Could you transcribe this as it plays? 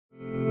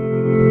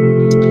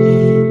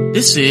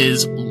This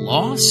is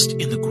Lost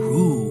in the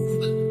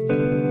Groove.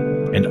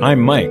 And I'm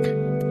Mike.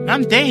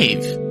 I'm Dave.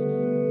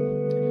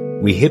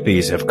 We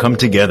hippies have come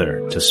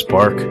together to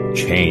spark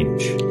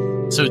change.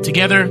 So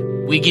together,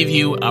 we give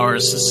you our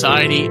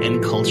Society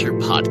and Culture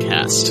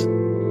podcast.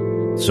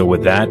 So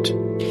with that,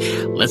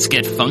 let's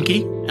get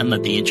funky and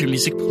let the intro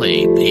music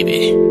play,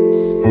 baby.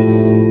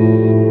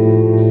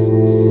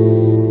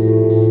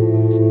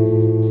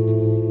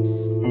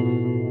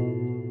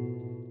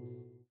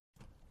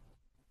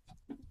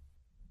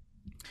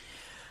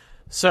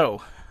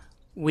 So,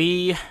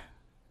 we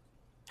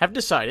have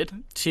decided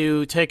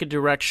to take a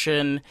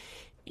direction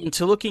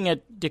into looking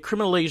at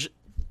decriminalization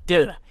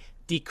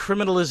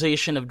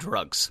of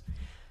drugs.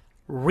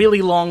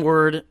 Really long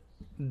word,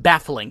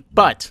 baffling,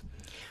 but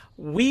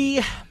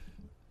we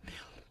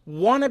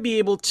want to be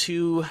able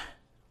to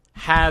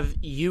have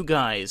you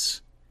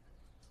guys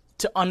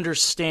to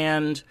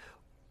understand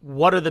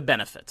what are the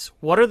benefits.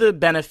 What are the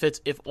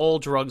benefits if all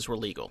drugs were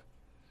legal?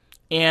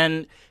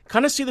 And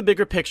kind of see the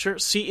bigger picture,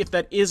 see if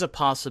that is a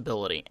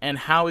possibility, and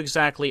how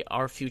exactly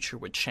our future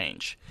would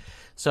change.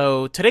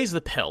 So today's the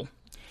pill,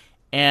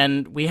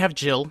 and we have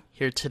Jill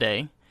here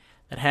today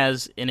that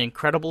has an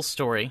incredible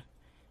story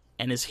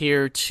and is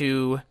here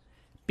to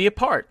be a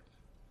part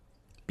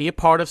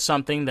of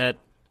something that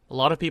a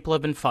lot of people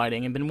have been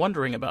fighting and been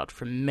wondering about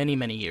for many,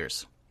 many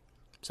years.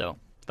 So,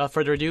 without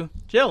further ado,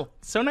 Jill,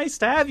 so nice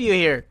to have you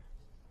here.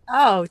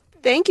 Oh,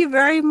 thank you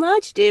very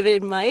much,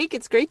 David and Mike.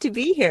 It's great to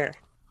be here.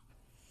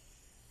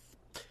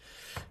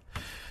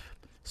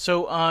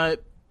 So,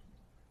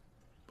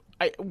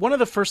 one of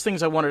the first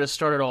things I wanted to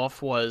start it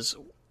off was,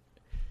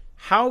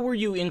 how were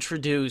you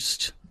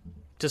introduced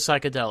to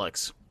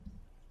psychedelics?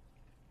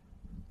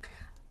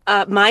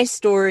 My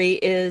story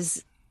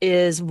is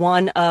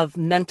one of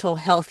mental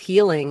health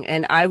healing,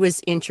 and I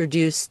was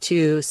introduced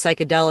to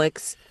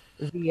psychedelics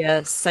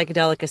via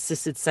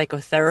psychedelic-assisted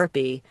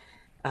psychotherapy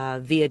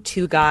via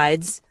two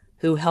guides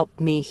who helped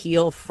me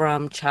heal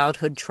from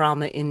childhood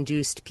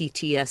trauma-induced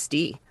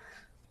PTSD.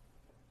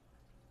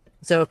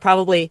 So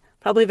probably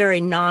a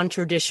very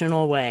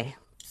non-traditional way.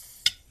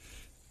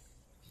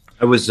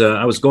 I was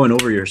going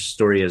over your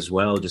story as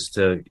well, just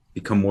to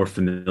become more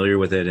familiar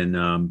with it,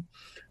 and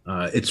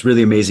it's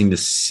really amazing to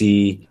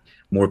see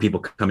more people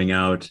coming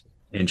out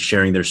and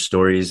sharing their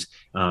stories.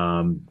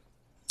 You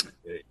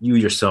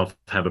yourself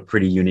have a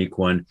pretty unique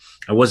one.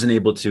 I wasn't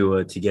able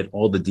to get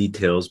all the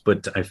details,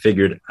 but I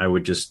figured I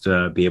would just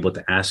be able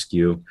to ask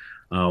you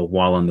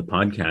while on the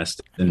podcast.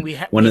 And we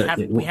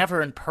have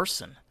her in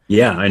person.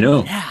 Yeah, I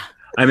know. Yeah.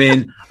 I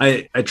mean,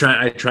 I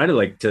try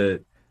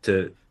to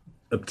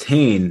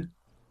obtain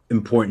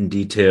important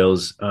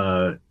details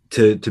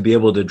to be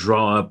able to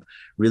draw up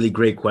really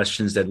great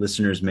questions that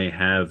listeners may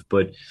have.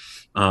 But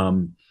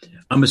I'm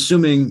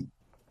assuming,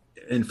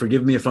 and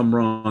forgive me if I'm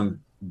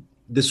wrong,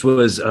 this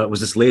was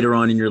this later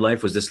on in your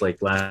life? Was this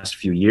like last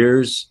few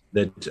years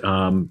that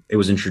it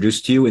was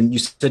introduced to you? And you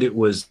said it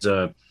was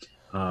a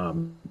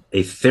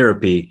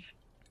therapy.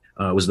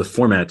 Was the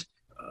format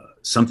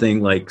something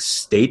like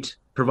state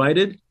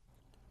provided?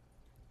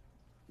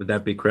 Would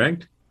that be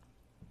correct?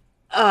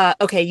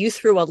 Okay, you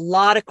threw a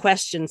lot of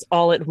questions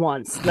all at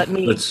once.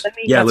 Let's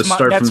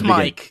start from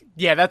Mike.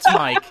 Yeah, that's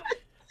Mike.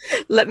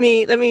 let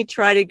me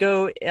try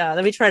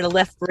to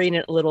left brain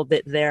it a little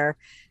bit there.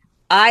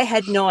 I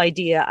had no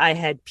idea I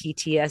had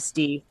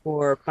PTSD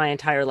for my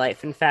entire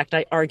life. In fact,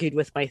 I argued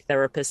with my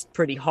therapist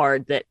pretty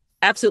hard that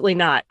absolutely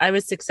not. I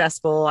was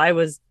successful. I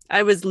was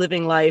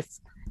living life.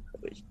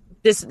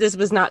 This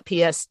was not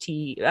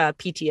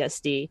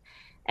PTSD.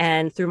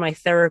 And through my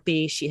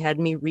therapy, she had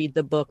me read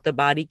the book, The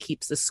Body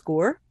Keeps the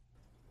Score.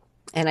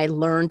 And I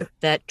learned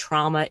that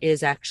trauma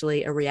is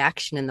actually a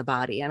reaction in the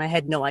body. And I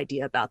had no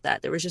idea about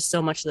that. There was just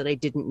so much that I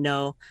didn't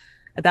know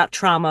about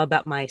trauma,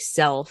 about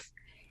myself.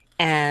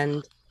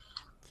 And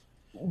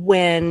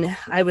when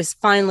I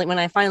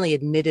finally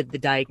admitted the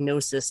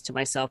diagnosis to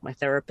myself, my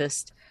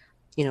therapist,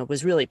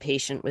 was really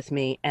patient with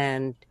me.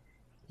 And,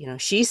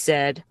 she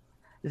said,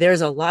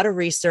 there's a lot of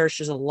research.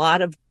 There's a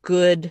lot of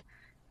good,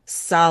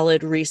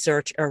 solid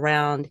research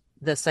around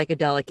the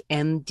psychedelic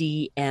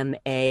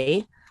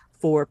MDMA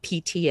for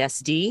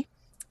PTSD.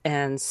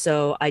 And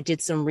so I did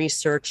some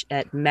research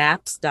at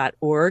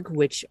MAPS.org,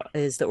 which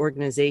is the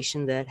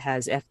organization that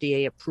has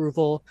FDA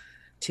approval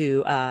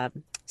to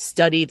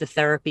study the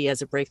therapy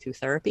as a breakthrough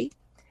therapy.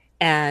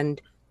 And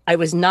I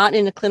was not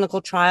in a clinical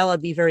trial.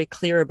 I'd be very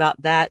clear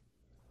about that.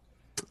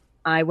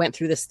 I went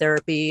through this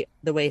therapy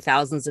the way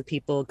thousands of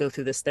people go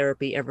through this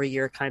therapy every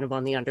year, kind of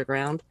on the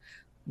underground.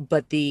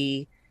 But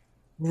the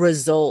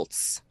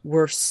results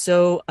were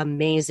so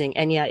amazing.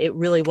 And yeah, it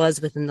really was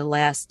within the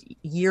last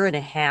year and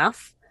a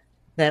half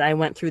that I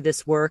went through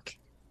this work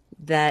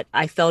that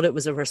I felt it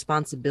was a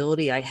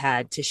responsibility I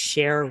had to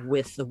share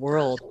with the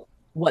world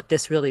what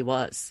this really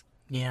was.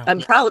 Yeah.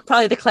 I'm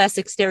probably the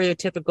classic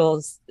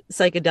stereotypical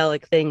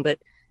psychedelic thing, but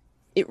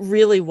it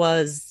really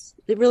was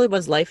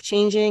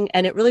life-changing,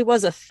 and it really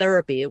was a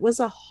therapy. It was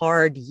a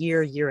hard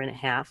year and a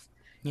half.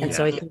 Yeah. And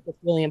so I think it's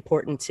really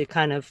important to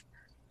kind of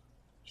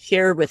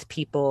share with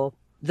people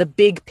the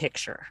big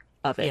picture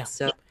of it. Yeah.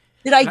 So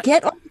did I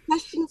get all the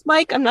questions,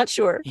 Mike? I'm not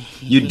sure.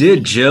 You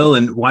did, Jill.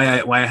 And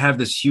why I have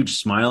this huge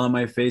smile on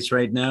my face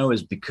right now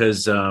is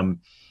because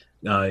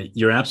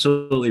you're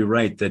absolutely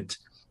right that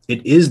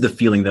it is the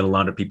feeling that a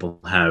lot of people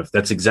have.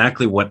 That's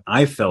exactly what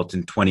I felt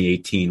in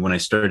 2018 when I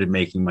started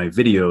making my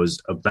videos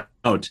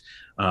about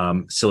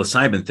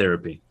psilocybin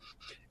therapy.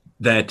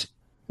 That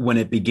when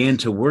it began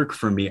to work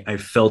for me, I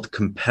felt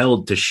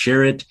compelled to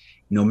share it.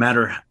 No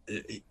matter,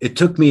 it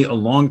took me a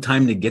long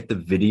time to get the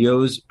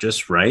videos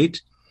just right,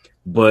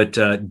 but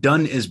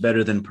done is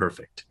better than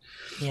perfect.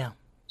 Yeah.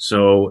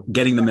 So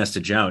getting the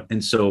message out.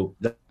 And so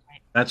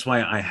that's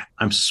why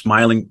I'm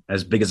smiling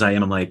as big as I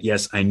am. I'm like,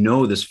 yes, I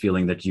know this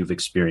feeling that you've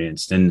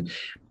experienced. And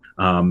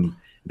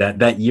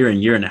that year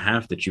and a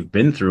half that you've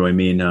been through, I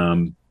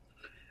mean,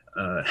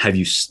 have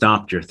you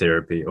stopped your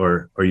therapy,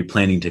 or are you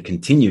planning to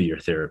continue your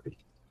therapy?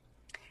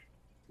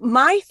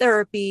 My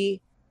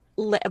therapy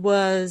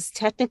was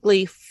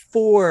technically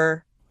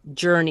 4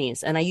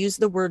 journeys. And I use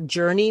the word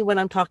journey when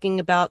I'm talking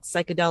about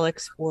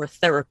psychedelics or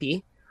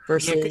therapy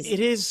versus... Yeah, it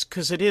is,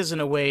 because it is in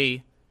a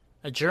way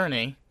a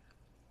journey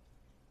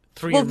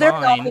through Well, your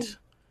very mind. often-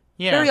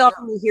 Yeah. Very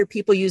often we hear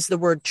people use the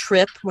word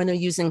trip when they're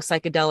using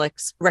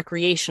psychedelics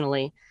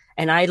recreationally.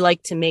 And I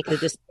like to make the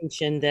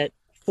distinction that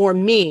for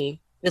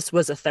me, this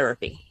was a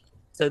therapy.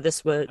 So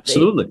this was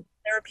Absolutely.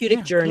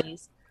 therapeutic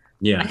journeys.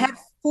 Yeah. I had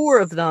 4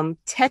 of them.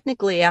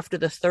 Technically, after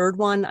the 3rd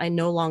one, I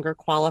no longer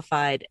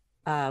qualified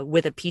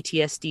with a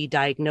PTSD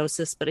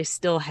diagnosis, but I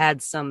still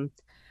had some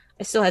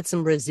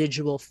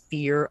residual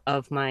fear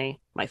of my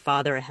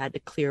father I had to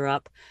clear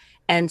up.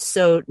 And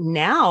so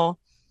now,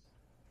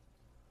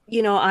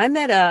 you know, I'm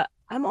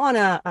on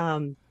a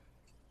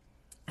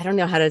I don't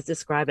know how to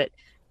describe it,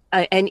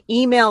 an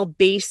email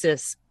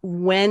basis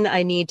when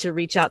I need to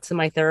reach out to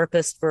my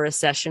therapist for a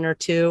session or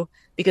two,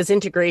 because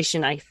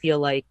integration I feel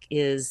like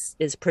is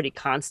pretty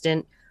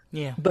constant.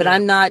 Yeah. But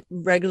I'm not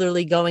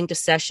regularly going to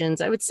sessions.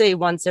 I would say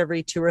once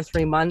every 2 or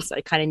 3 months,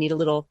 I kind of need a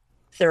little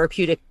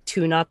therapeutic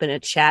tune up and a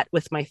chat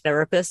with my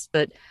therapist.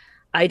 But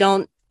I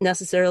don't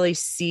necessarily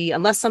see,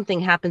 unless something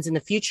happens in the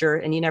future,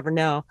 and you never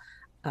know,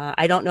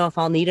 I don't know if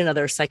I'll need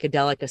another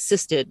psychedelic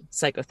assisted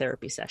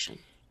psychotherapy session.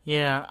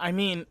 Yeah, I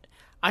mean,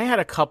 I had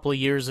a couple of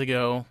years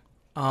ago.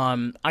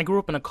 I grew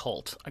up in a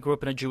cult. I grew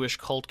up in a Jewish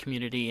cult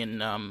community in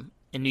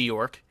New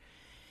York,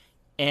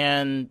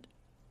 and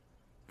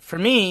for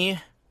me,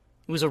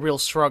 it was a real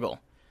struggle.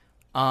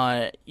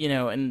 You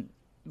know, and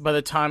by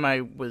the time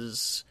I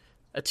was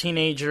a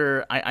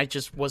teenager, I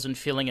just wasn't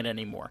feeling it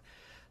anymore.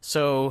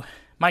 So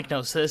Mike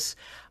knows this.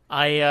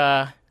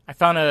 I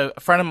found a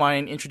friend of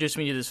mine introduced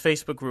me to this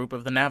Facebook group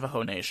of the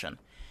Navajo Nation,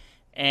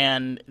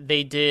 and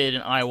they did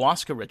an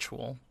ayahuasca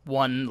ritual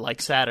one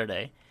like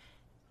Saturday,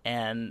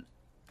 and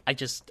I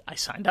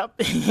signed up.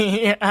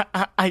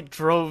 I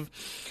drove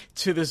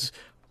to this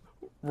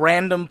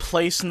random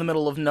place in the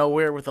middle of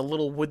nowhere with a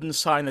little wooden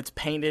sign that's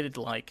painted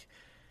like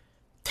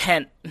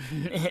tent,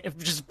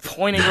 just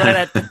pointing right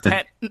at the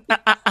tent.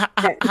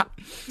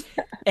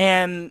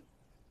 And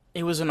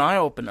it was an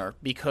eye-opener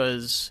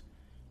because,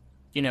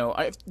 you know,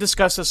 I've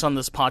discussed this on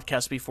this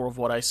podcast before of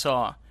what I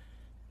saw.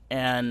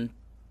 And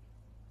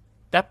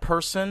that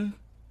person,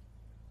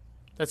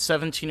 that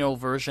 17-year-old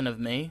version of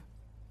me,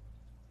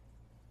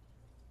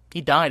 he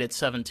died at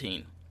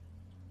 17.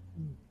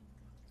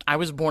 I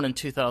was born in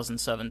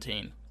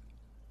 2017,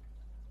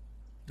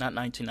 not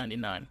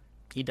 1999.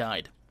 He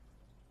died.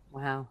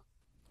 Wow.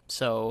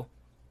 So,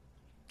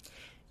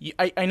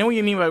 I know what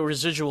you mean by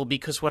residual,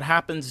 because what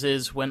happens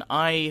is when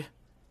I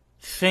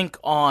think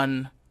on,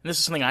 and this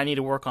is something I need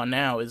to work on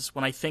now, is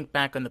when I think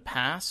back on the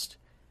past,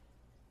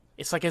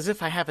 it's like as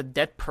if I have a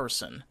dead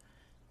person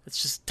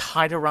that's just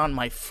tied around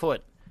my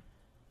foot.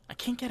 I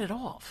can't get it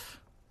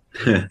off.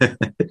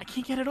 I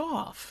can't get it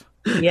off.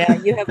 Yeah,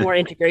 you have more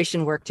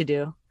integration work to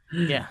do.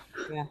 Yeah.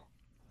 Yeah.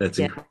 That's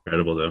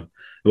incredible, though.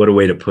 What a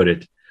way to put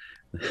it.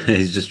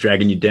 He's just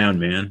dragging you down,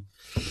 man.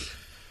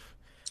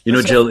 You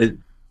know, Jill.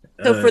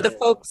 So for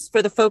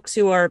the folks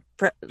who are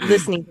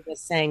listening to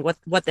this, saying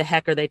what the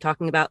heck are they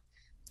talking about?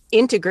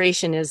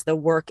 Integration is the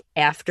work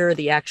after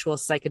the actual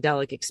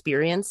psychedelic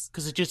experience,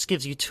 because it just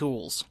gives you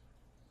tools.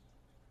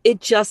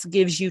 It just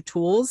gives you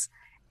tools,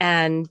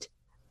 and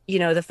you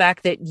know the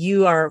fact that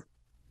you are.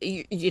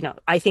 You know,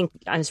 I think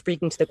I'm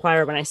speaking to the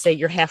choir when I say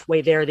you're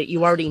halfway there, that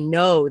you already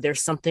know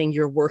there's something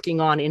you're working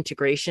on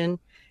integration.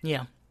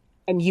 Yeah.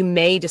 And you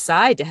may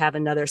decide to have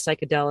another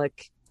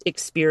psychedelic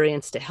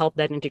experience to help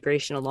that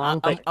integration along.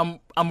 But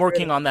I'm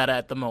working on that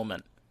at the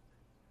moment.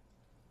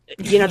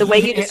 You know, the way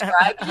you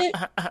described it.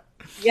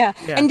 Yeah.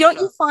 And don't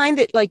you find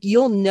that like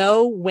you'll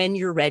know when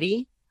you're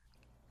ready?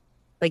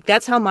 Like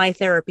that's how my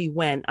therapy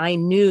went. I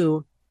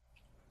knew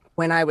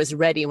when I was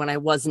ready, when I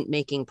wasn't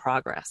making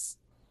progress.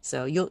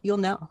 So you'll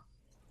know.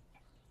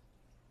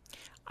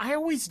 I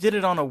always did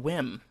it on a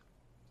whim.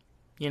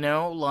 You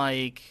know,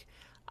 like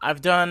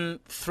I've done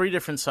 3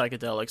 different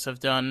psychedelics. I've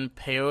done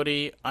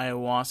peyote,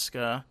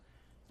 ayahuasca,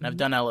 and I've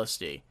done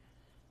LSD.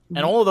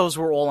 And all of those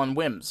were all on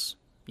whims.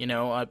 You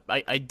know,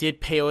 I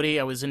did peyote.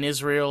 I was in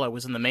Israel. I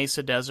was in the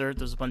Mesa Desert.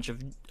 There's a bunch of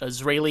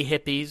Israeli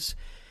hippies,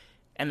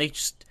 and they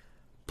just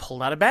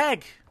pulled out a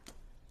bag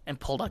and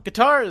pulled out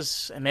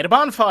guitars and made a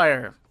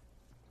bonfire.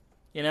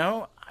 You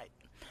know,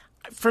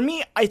 for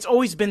me, it's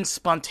always been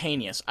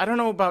spontaneous. I don't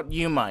know about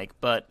you, Mike,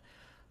 but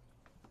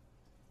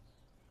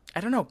I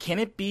don't know. Can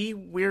it be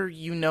where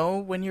you know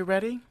when you're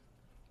ready?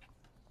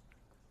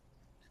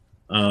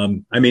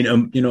 I mean,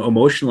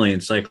 emotionally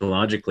and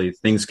psychologically,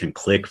 things can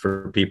click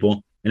for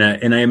people, and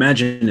I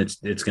imagine it's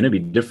going to be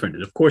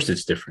different. Of course,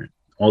 it's different.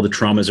 All the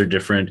traumas are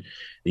different.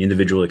 The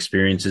individual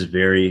experiences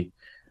vary,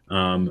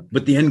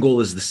 but the end goal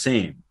is the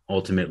same.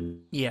 Ultimately,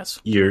 yes,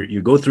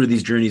 you go through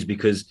these journeys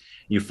because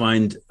you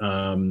find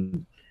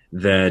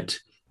that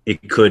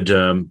it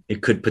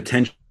could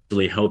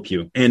potentially help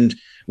you. And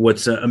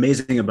what's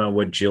amazing about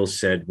what Jill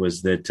said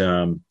was that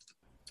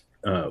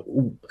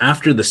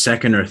after the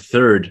second or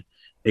third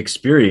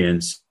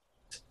experience,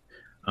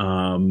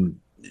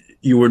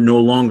 you were no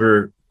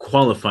longer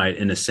qualified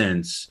in a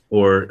sense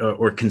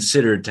or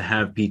considered to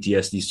have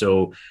PTSD,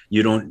 so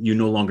you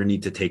no longer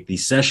need to take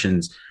these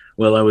sessions.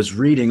 Well, I was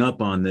reading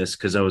up on this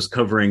because I was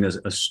covering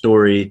a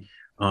story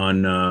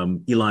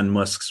on Elon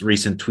Musk's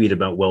recent tweet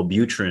about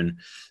Wellbutrin,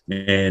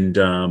 and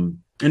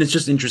it's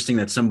just interesting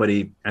that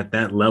somebody at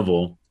that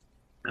level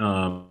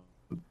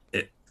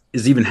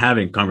is even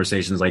having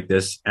conversations like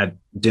this at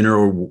dinner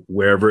or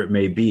wherever it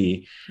may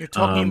be. You're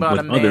talking about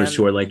with others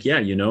who are like, yeah,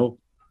 you know,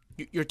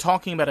 you're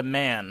talking about a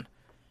man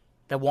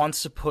that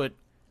wants to put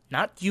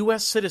not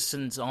U.S.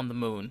 citizens on the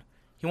moon.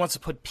 He wants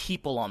to put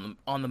people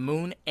on the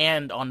moon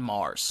and on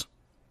Mars.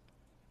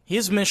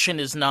 His mission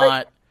is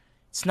not.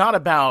 It's not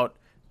about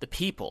the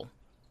people.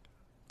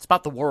 It's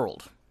about the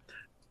world.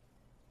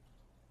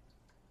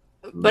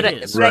 But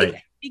right.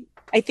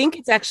 I think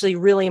it's actually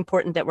really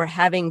important that we're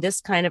having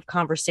this kind of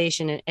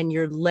conversation, and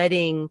you're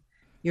letting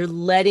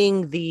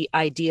the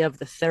idea of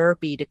the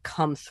therapy to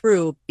come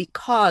through,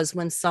 because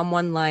when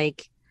someone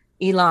like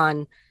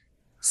Elon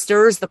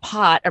stirs the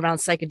pot around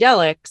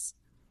psychedelics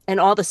and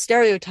all the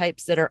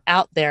stereotypes that are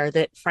out there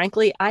that,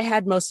 frankly, I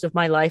had most of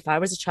my life. I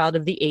was a child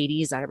of the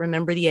 80s. I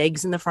remember the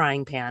eggs in the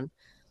frying pan.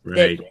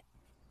 Right. That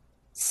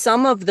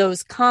some of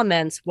those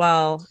comments,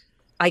 while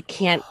I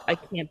can't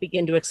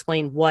begin to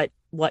explain what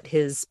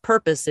his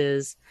purpose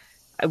is,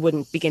 I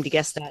wouldn't begin to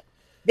guess that.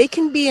 They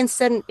can be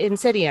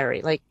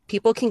incendiary. Like,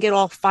 people can get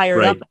all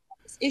fired up about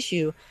this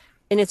issue.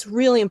 And it's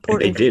really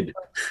important to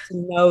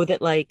know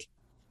that, like,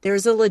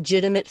 there's a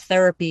legitimate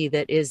therapy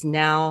that is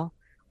now,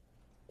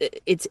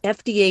 it's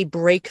FDA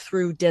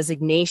breakthrough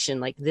designation.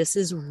 Like, this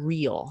is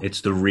real. It's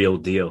the real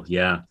deal.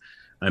 Yeah.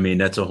 I mean,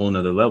 that's a whole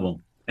nother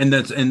level. And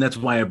that's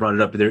why I brought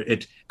it up there.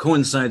 It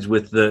coincides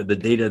with the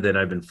data that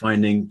I've been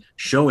finding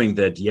showing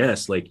that,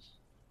 yes, like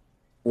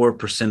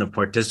 4% of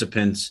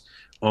participants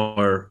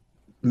are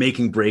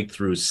making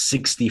breakthroughs.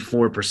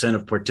 64%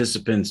 of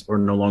participants are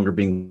no longer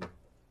being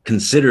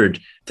considered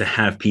to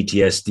have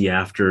PTSD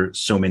after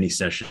so many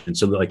sessions.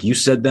 So like you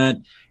said that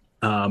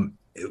out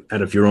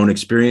of your own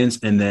experience,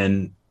 and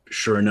then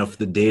sure enough,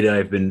 the data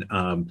I've been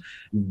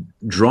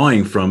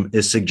drawing from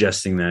is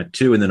suggesting that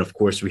too. And then, of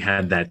course, we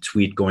had that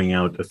tweet going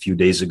out a few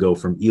days ago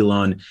from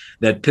Elon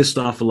that pissed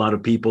off a lot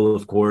of people.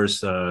 Of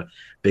course,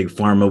 Big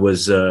Pharma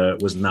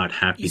was not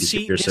happy to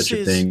hear such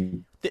a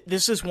thing.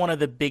 This is one of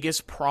the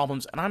biggest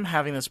problems, and I'm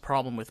having this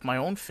problem with my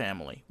own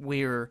family,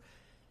 where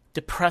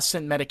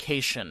depressant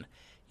medication,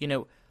 you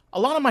know, a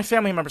lot of my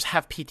family members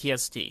have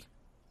PTSD.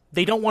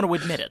 They don't want to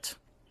admit it.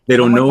 They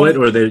don't know it,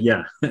 or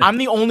yeah. I'm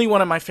the only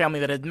one in my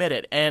family that admit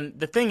it. And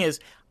the thing is,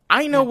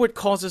 I know what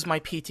causes my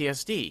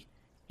PTSD.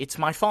 It's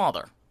my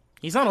father.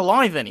 He's not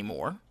alive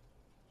anymore.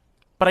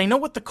 But I know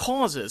what the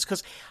cause is,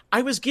 because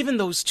I was given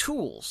those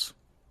tools.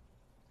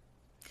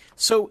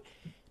 So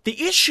the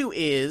issue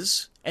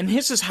is, and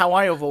this is how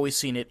I have always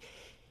seen it,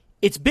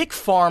 it's Big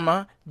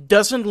Pharma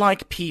doesn't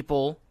like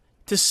people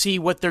to see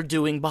what they're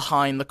doing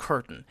behind the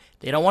curtain.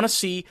 They don't want to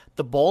see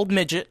the bald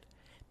midget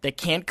that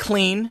can't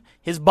clean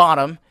his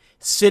bottom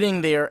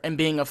sitting there and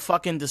being a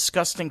fucking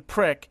disgusting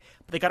prick,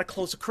 but they got to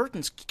close the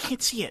curtains. You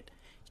can't see it.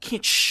 You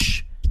can't,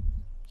 shh.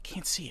 You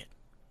can't see it.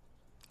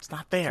 It's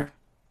not there.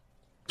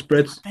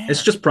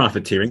 It's just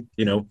profiteering,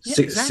 you know. Yeah,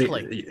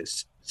 exactly.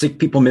 Sick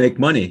people make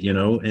money, you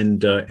know,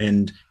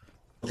 and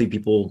healthy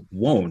people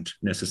won't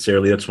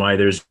necessarily. That's why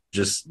there's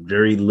just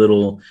very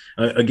little,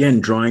 again,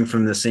 drawing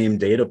from the same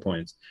data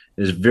points,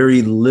 there's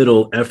very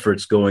little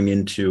efforts going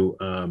into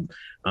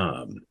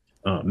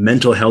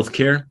mental health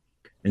care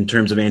in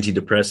terms of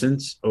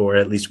antidepressants, or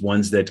at least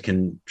ones that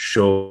can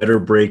show better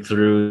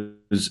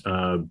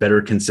breakthroughs,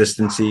 better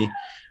consistency.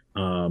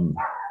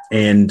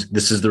 And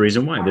this is the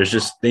reason why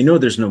they know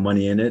there's no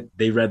money in it.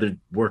 They rather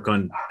work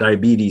on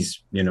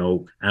diabetes, you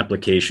know,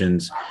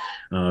 applications,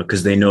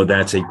 because they know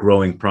that's a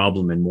growing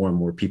problem and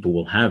more people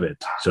will have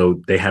it.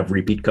 So they have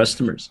repeat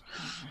customers.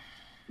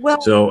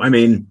 Well, so, I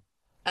mean,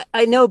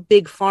 I know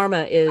Big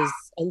Pharma is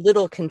a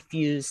little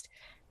confused.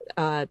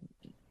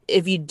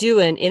 If you do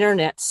an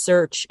internet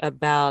search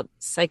about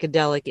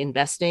psychedelic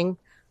investing,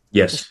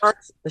 yes,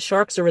 the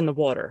sharks are in the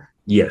water.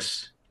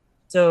 Yes.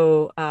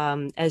 So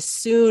as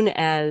soon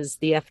as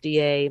the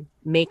FDA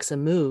makes a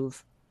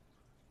move,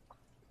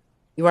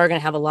 you are going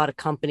to have a lot of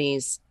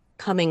companies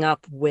coming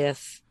up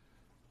with,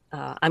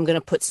 I'm going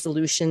to put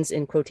solutions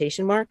in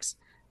quotation marks,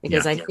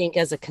 because I think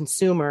as a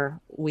consumer,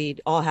 we'd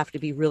all have to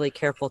be really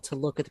careful to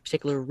look at the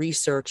particular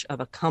research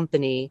of a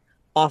company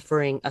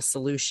offering a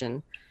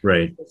solution.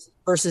 Right.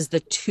 Versus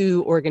the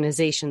two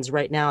organizations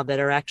right now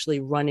that are actually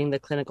running the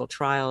clinical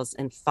trials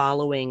and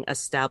following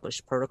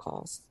established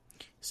protocols.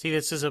 See,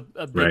 this is a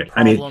big Right.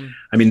 problem.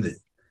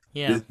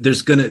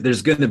 There's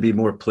gonna be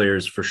more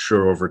players for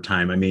sure over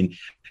time. I mean,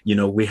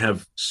 we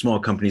have small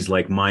companies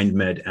like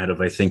MindMed out of,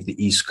 I think,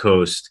 the East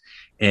Coast,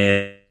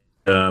 and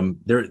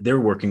they're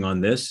working on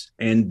this,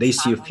 and they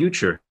see a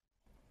future.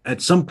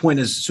 At some point,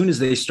 as soon as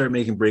they start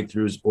making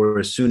breakthroughs, or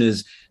as soon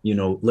as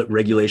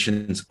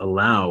regulations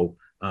allow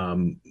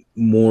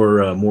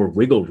more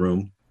wiggle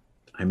room,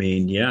 I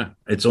mean,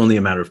 it's only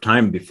a matter of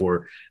time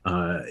before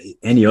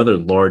any other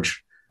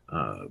large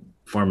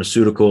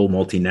pharmaceutical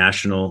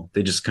multinational,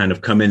 they just kind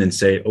of come in and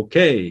say,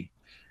 okay,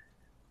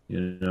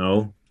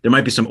 there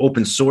might be some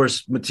open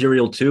source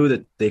material too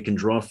that they can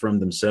draw from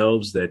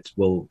themselves that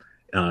will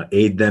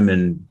aid them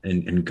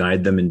and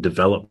guide them in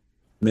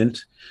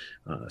development.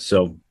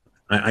 So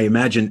I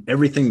imagine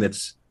everything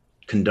that's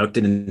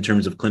conducted in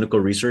terms of clinical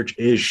research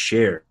is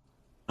shared.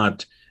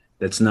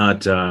 It's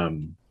not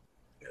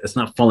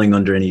falling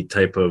under any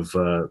type of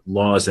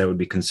laws that would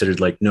be considered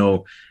like,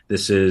 no,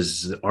 this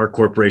is our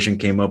corporation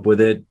came up with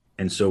it,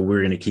 and so we're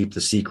going to keep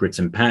the secrets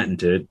and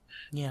patent it.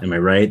 Yeah. Am I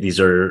right?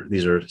 These are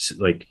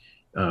like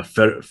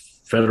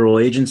federal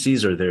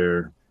agencies, or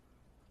they're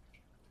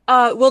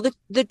well,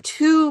 the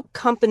two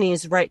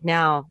companies right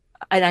now,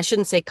 and I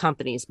shouldn't say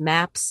companies,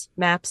 MAPS,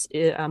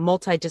 a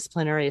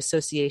Multidisciplinary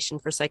Association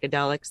for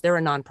Psychedelics, they're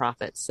a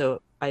nonprofit,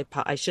 so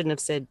I shouldn't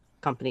have said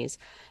companies.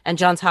 And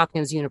Johns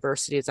Hopkins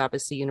University is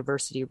obviously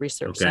university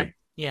research. Okay. So,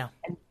 yeah.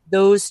 And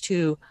those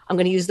two, I'm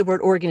going to use the word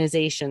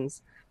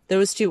organizations.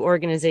 Those two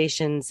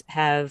organizations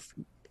are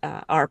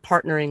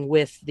partnering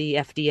with the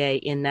FDA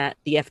in that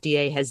the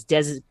FDA has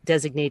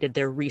designated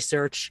their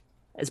research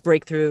as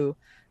breakthrough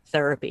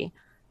therapy.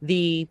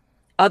 The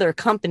other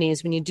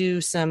companies, when you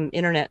do some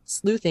internet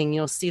sleuthing,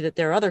 you'll see that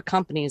there are other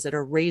companies that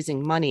are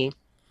raising money,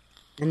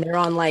 and they're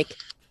on like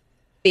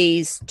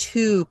phase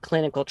 2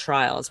 clinical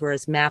trials,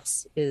 whereas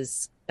MAPS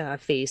is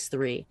phase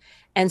 3.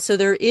 And so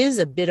there is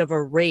a bit of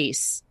a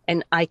race,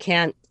 and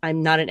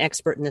I'm not an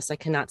expert in this, I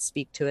cannot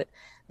speak to it.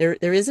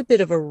 There is a bit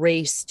of a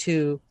race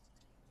to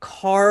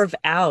carve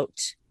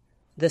out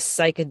the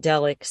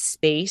psychedelic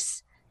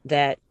space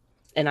that,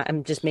 and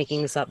I'm just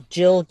making this up,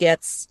 Jill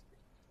gets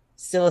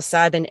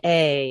psilocybin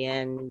A,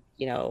 and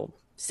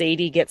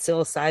Sadie gets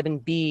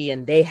psilocybin B,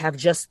 and they have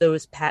just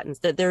those patents.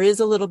 That there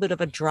is a little bit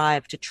of a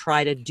drive to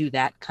try to do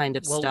that kind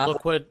of stuff.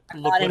 Look what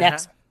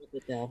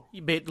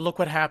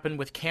happened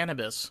with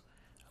cannabis.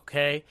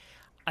 Okay,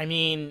 I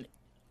mean,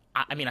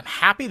 I'm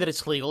happy that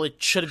it's legal.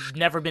 It should have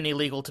never been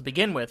illegal to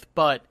begin with,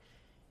 but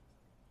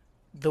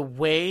the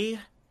way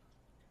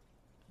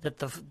that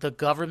the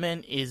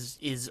government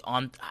is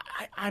on,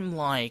 I'm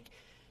like,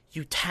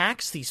 you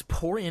tax these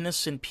poor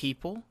innocent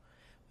people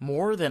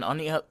more than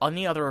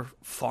any other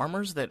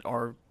farmers that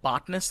are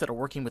botanists that are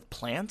working with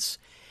plants.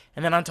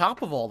 And then on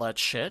top of all that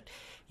shit,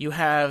 you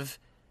have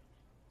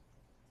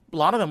a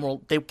lot of them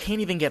they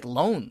can't even get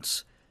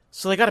loans.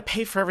 So they got to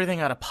pay for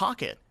everything out of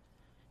pocket,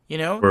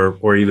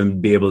 or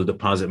even be able to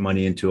deposit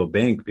money into a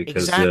bank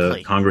because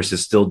Congress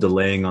is still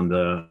delaying on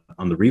the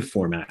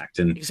Reform Act.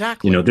 And there's a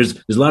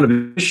lot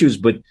of issues,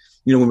 but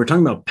when we're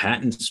talking about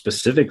patents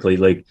specifically,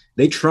 like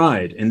they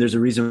tried, and there's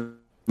a reason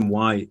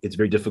why it's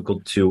very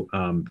difficult to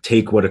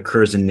take what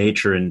occurs in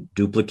nature and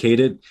duplicate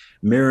it.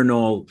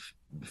 Marinol,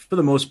 for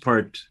the most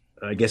part,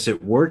 I guess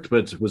it worked,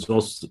 but it was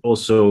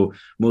also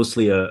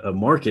mostly a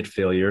market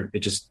failure. It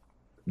just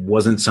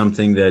wasn't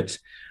something that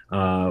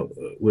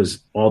was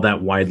all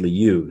that widely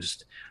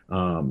used.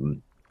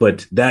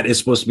 But that is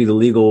supposed to be the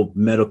legal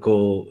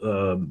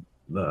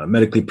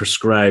medically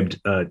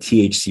prescribed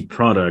THC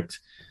product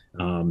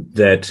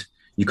that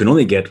you can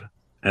only get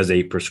as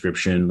a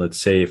prescription, let's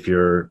say if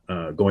you're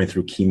going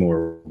through chemo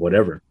or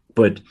whatever.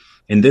 But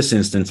in this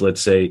instance,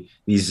 let's say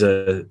these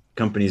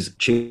companies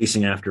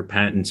chasing after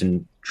patents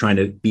and trying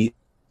to beat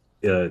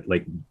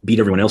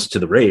everyone else to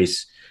the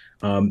race,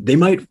 they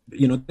might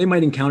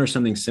encounter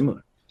something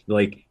similar,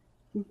 like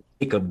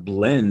make a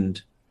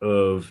blend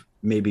of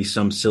maybe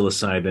some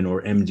psilocybin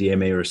or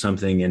MDMA or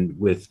something, and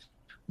with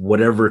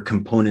whatever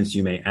components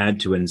you may add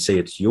to it and say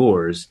it's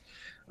yours.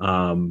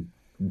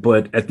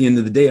 But at the end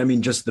of the day, I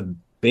mean, just the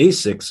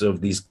basics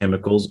of these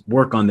chemicals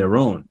work on their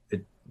own.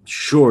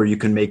 Sure, you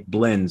can make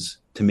blends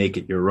to make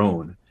it your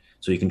own,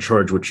 so you can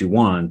charge what you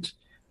want.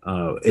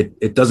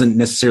 It doesn't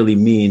necessarily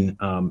mean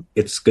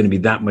it's going to be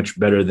that much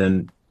better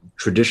than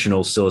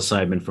traditional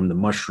psilocybin from the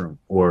mushroom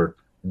or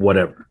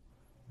whatever.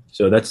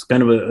 So that's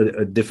kind of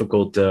a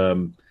difficult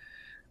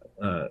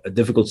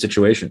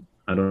situation.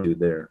 I don't know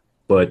there,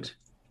 but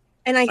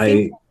and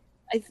I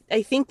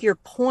think your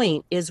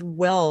point is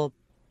well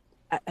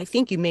I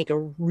think you make a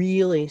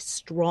really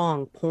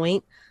strong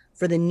point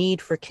for the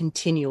need for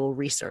continual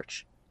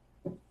research.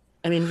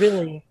 I mean,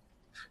 really,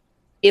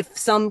 if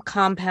some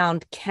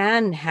compound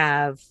can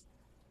have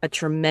a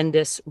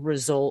tremendous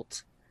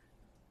result,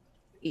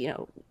 you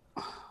know,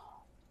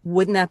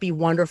 wouldn't that be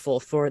wonderful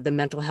for the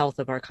mental health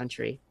of our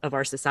country, of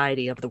our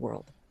society, of the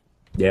world?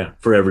 Yeah,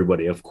 for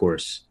everybody, of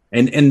course.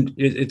 And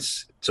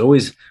it's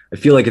always, I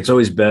feel like it's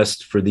always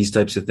best for these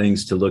types of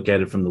things to look at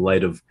it from the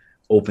light of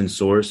open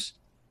source,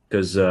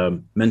 because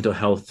mental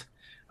health,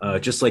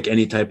 just like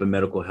any type of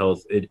medical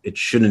health, it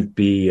shouldn't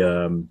be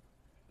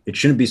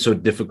so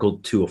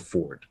difficult to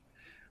afford.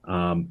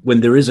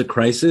 When there is a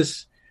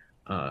crisis,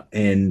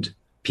 and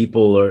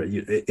people are,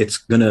 it's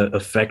going to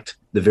affect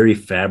the very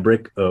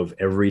fabric of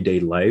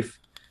everyday life.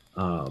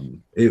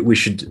 We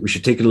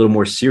should take it a little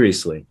more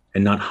seriously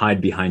and not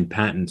hide behind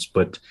patents,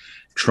 but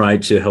try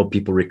to help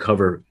people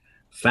recover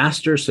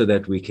faster so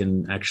that we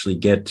can actually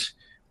get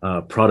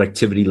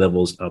productivity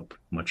levels up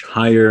much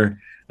higher.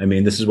 I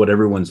mean, this is what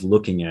everyone's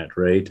looking at,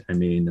 right? I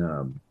mean,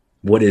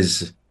 what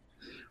is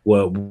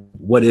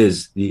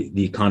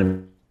the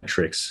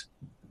econometrics?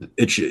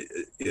 It should,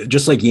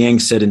 just like Yang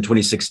said in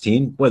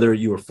 2016, whether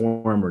you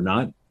reform or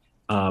not,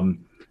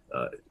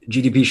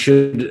 GDP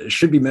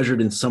should be measured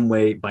in some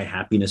way by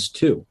happiness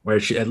too, or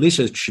at least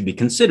it should be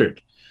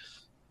considered.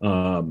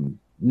 I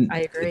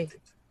agree.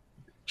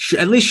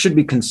 At least should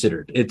be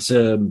considered. It's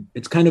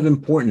kind of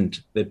important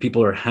that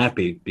people are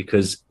happy,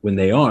 because when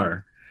they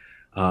are,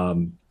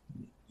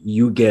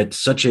 you get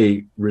such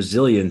a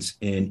resilience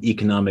in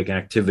economic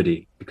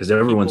activity because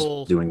everyone's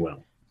doing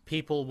well.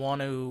 People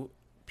want to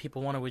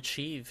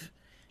achieve.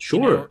 Sure.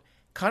 You know,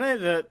 kind of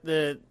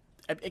the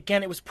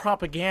again, it was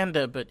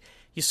propaganda, but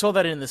you saw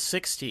that in the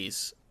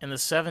 60s and the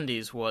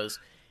 70s was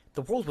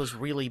the world was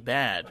really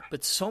bad,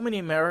 but so many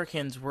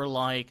Americans were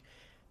like,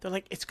 they're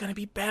like, it's going to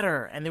be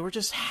better, and they were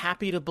just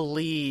happy to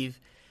believe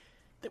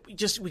that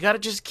we got to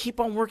just keep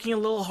on working a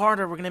little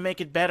harder, we're going to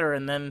make it better.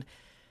 And then,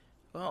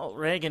 well,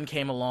 Reagan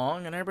came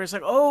along and everybody's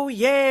like, oh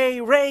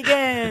yay,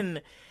 Reagan.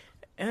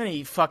 And then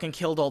he fucking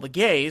killed all the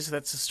gays.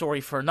 That's a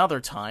story for another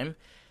time.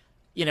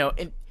 You know,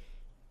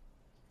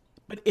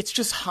 but it's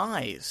just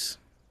highs.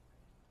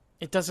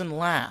 It doesn't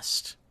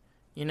last.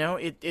 You know,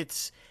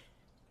 it's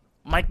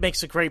Mike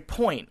makes a great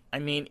point. I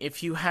mean,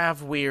 if you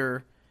have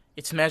where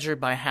it's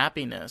measured by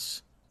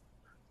happiness,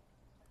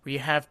 where you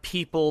have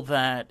people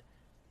that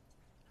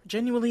are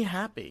genuinely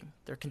happy,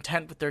 they're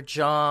content with their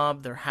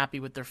job, they're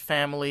happy with their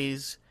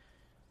families,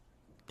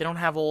 they don't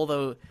have all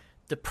the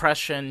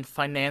depression,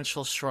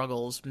 financial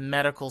struggles,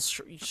 medical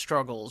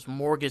struggles,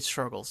 mortgage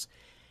struggles.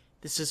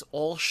 This is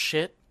all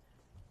shit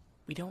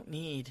we don't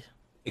need.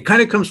 It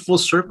kind of comes full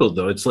circle,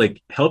 though. It's like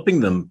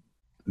helping them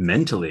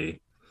mentally,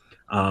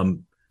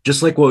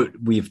 just like what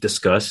we've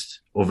discussed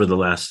over the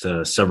last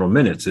several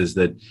minutes, is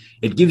that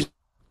it gives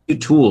you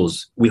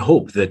tools. We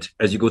hope that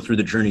as you go through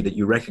the journey that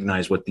you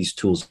recognize what these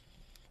tools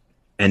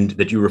and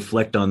that you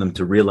reflect on them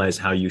to realize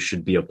how you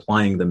should be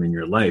applying them in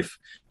your life,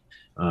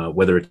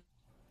 whether it's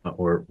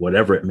or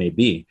whatever it may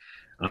be.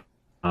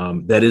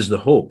 That is the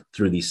hope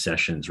through these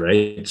sessions,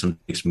 right? Some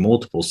takes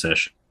multiple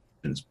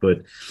sessions,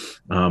 but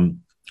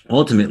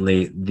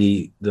ultimately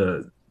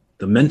the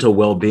mental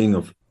well-being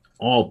of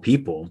all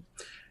people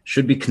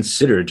should be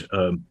considered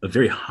a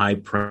very high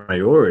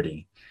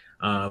priority,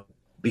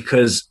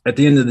 because at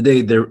the end of the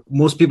day,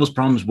 most people's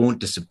problems won't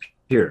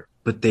disappear,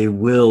 but they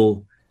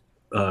will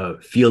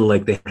feel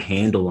like they have a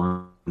handle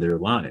on their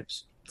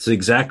lives. It's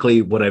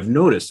exactly what I've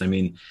noticed. I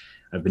mean,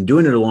 I've been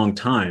doing it a long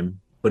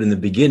time, but in the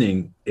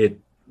beginning, it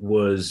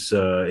was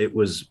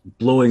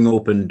blowing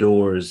open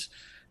doors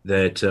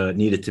that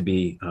needed to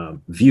be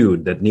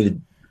viewed, that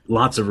needed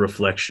lots of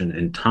reflection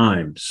and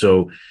time.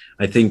 So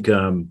I think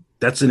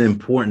that's an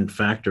important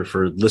factor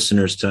for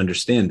listeners to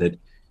understand, that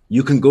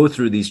you can go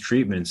through these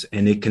treatments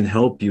and it can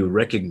help you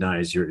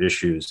recognize your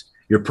issues.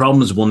 Your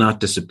problems will not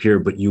disappear,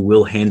 but you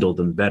will handle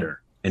them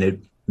better. And it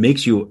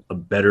makes you a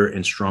better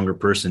and stronger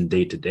person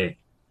day to day.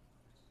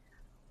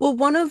 Well,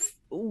 one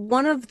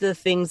of the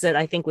things that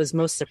I think was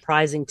most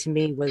surprising to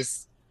me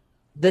was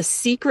the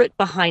secret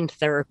behind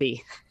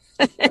therapy.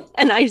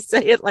 And I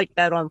say it like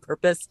that on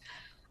purpose.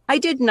 I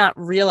did not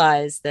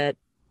realize that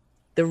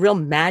the real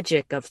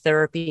magic of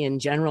therapy in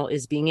general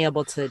is being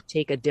able to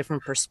take a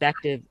different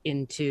perspective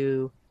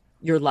into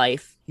your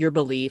life, your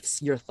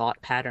beliefs, your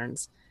thought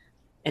patterns.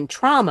 And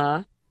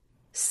trauma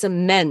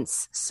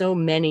cements so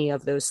many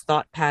of those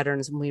thought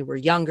patterns when we were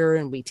younger,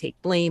 and we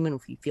take blame and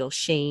we feel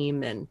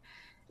shame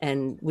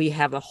and we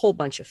have a whole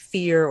bunch of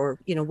fear, or,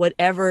 you know,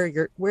 wherever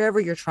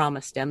your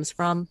trauma stems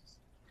from.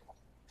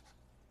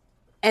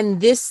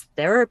 And this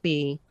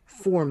therapy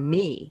for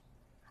me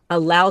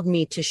allowed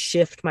me to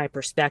shift my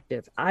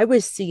perspective. I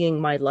was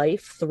seeing my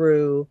life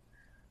through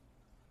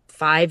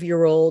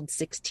 5-year-old,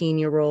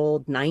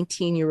 16-year-old,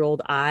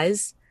 19-year-old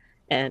eyes.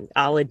 And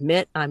I'll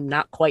admit, I'm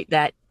not quite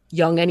that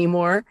young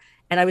anymore.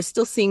 And I was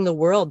still seeing the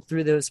world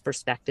through those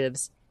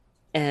perspectives.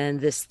 And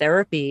this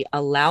therapy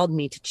allowed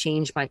me to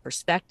change my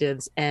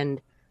perspectives. And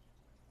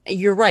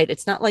you're right.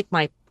 It's not like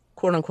my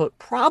quote unquote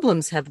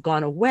problems have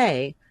gone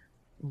away,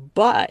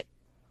 but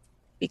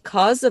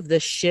because of the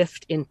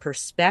shift in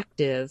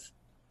perspective,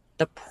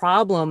 the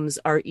problems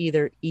are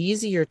either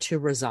easier to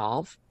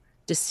resolve,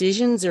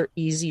 decisions are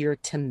easier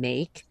to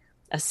make,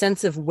 a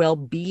sense of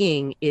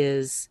well-being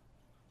is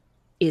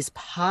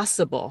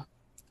possible.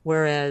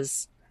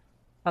 Whereas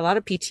a lot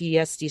of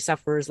PTSD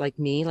sufferers like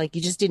me, like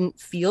you just didn't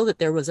feel that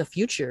there was a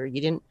future.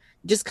 You didn't,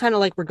 just kind of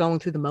like we're going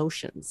through the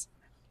motions.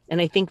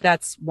 And I think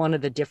that's one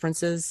of the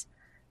differences.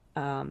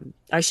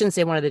 I shouldn't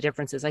say one of the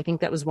differences. I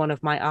think that was one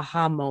of my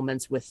aha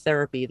moments with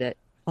therapy, that,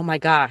 oh my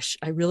gosh,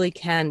 I really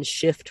can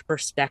shift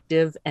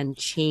perspective and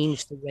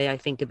change the way I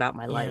think about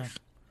my Yeah. life.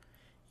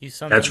 You That's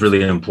sometimes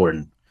really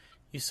important.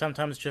 you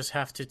sometimes just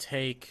have to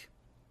take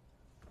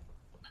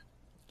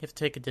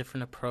a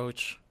different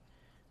approach.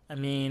 I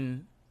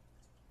mean,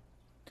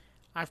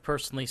 I've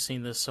personally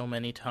seen this so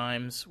many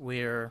times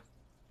where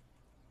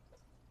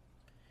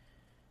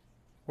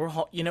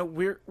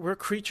we're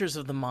creatures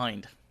of the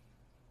mind.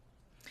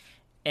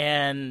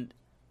 And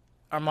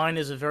our mind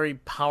is a very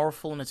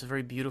powerful and it's a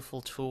very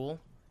beautiful tool.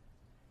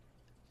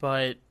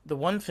 But the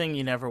one thing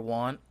you never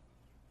want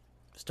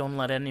is don't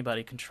let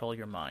anybody control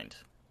your mind.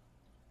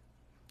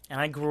 And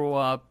I grew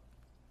up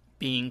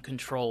being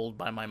controlled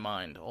by my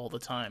mind all the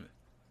time.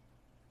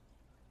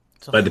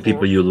 By the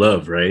people you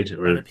love, right? By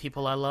the Or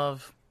people I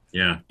love.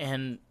 yeah,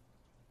 And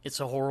it's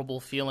a horrible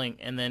feeling.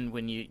 And then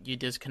when you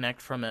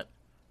disconnect from it,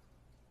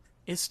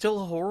 it's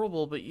still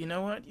horrible. But you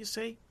know what? You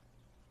say,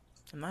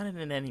 I'm not in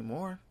it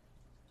anymore.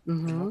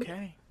 I'm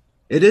okay.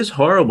 it is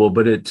horrible,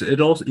 but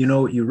it also,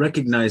 you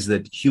recognize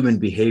that human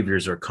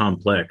behaviors are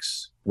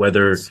complex,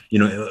 whether,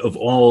 of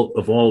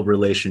all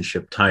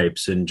relationship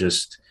types, and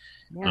just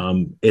Yeah.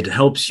 it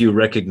helps you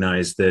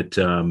recognize that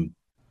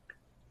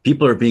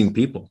people are being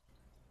people.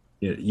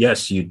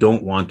 Yes, you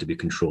don't want to be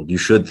controlled. You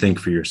should think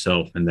for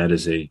yourself, and that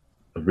is a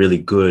really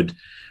good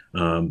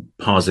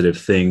positive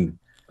thing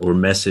or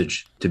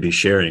message to be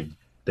sharing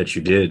that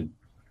you did.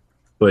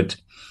 But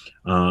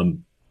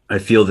I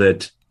feel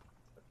that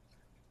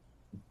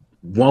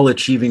while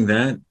achieving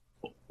that,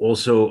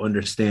 also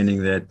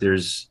understanding that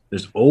there's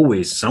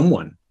always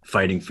someone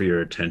fighting for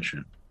your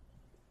attention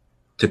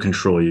to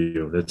control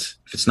you. That's,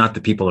 if it's not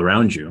the people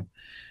around you,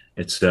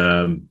 it's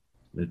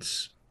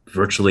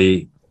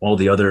virtually all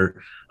the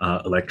other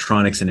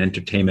electronics and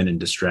entertainment and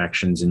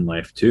distractions in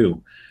life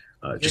too.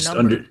 You're Just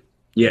numbered.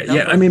 yeah, You're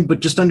yeah. I numbered. mean, but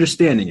just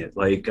understanding it,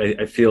 like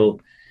I feel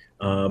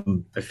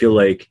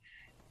like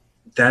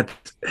that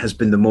has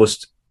been the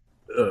most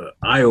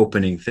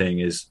eye-opening thing,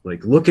 is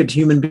like, look at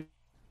human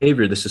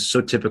behavior. This is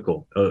so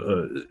typical.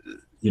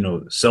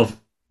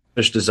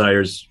 Selfish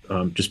desires,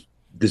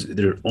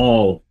 they're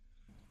all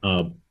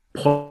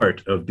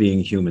part of being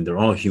human. They're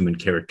all human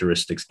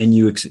characteristics, and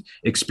you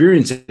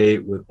experience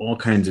it with all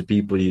kinds of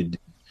people you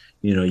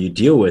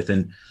deal with.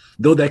 And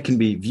though that can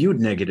be viewed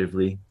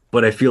negatively,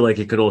 but I feel like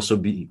it could also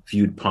be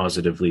viewed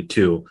positively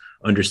too,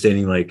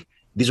 understanding like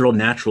these are all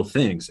natural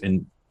things,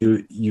 and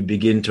you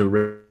begin to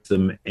raise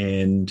them,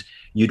 and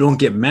you don't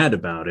get mad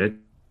about it.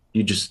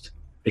 You just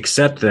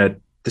accept that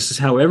this is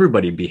how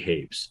everybody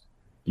behaves.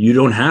 You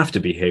don't have to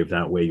behave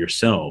that way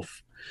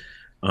yourself.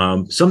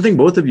 Something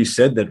both of you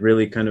said that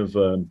really kind of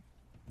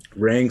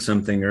rang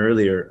something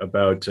earlier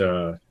about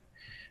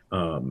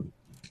um,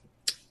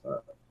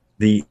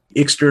 the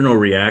external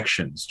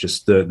reactions,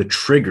 just the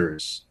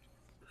triggers,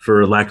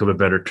 for lack of a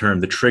better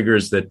term, the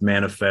triggers that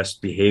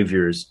manifest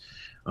behaviors,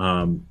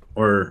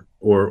 or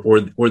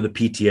the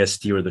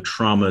PTSD or the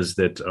traumas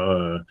that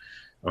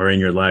are in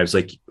your lives.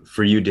 Like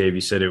for you, Dave,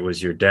 you said it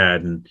was your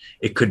dad, and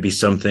it could be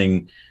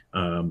something.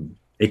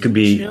 It could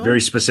be Chill.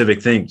 very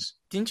specific things.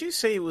 Didn't you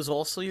say it was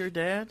also your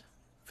dad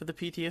for the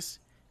PTS?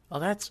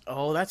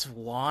 That's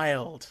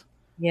wild.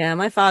 Yeah,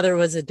 my father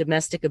was a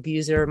domestic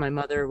abuser. My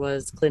mother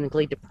was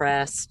clinically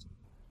depressed,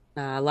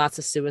 lots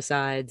of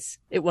suicides.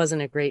 It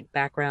wasn't a great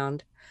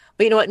background.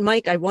 But you know what,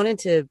 Mike, I wanted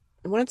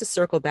to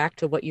circle back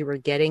to what you were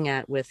getting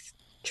at with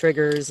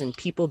triggers and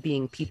people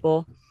being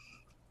people.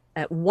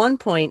 At one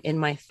point in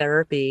my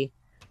therapy,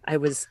 I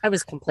was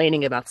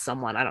complaining about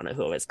someone. I don't know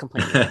who I was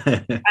complaining about.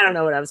 I don't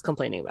know what I was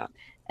complaining about.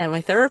 And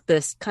my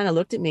therapist kind of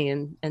looked at me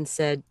and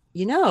said,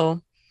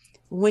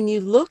 when you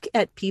look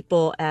at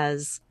people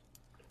as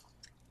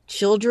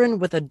children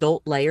with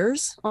adult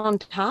layers on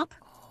top,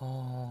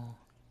 Oh,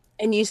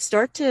 and you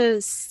start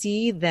to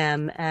see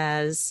them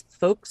as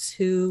folks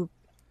who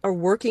are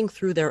working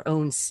through their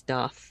own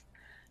stuff,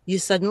 you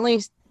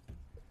suddenly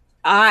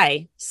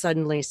I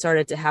suddenly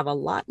started to have a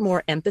lot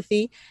more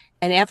empathy.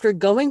 And after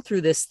going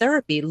through this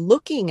therapy,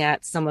 looking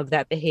at some of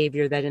that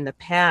behavior that in the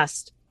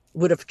past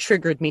would have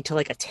triggered me to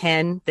like a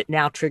 10, that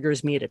now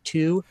triggers me at a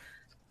 2,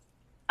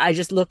 I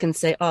just look and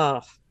say,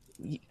 oh,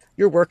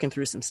 you're working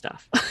through some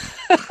stuff.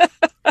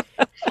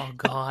 oh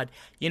God.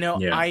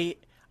 Yeah. I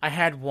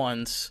had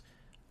once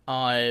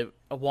a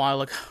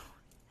while ago.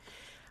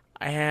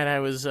 I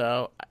was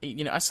I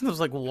sometimes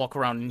like walk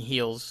around in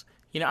heels.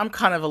 I'm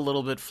kind of a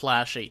little bit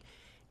flashy,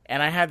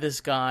 and I had this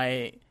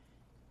guy.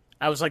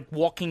 I was like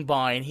walking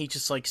by, and he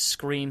just like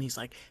screamed. He's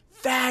like,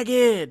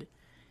 "Faggot!"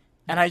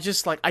 and I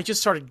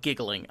just started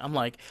giggling. I'm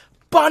like,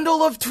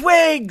 bundle of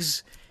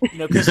twigs,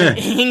 because in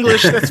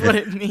English that's what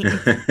it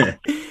means.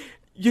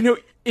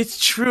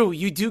 It's true.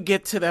 You do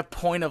get to that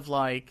point of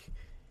like,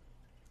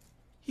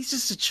 he's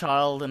just a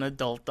child in an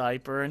adult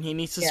diaper, and he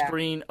needs to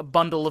scream a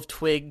bundle of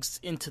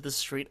twigs into the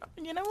street.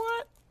 You know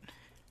what?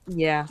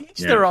 Yeah. Each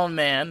their own,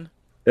 man.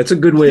 That's a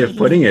good way of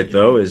putting it,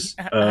 though, is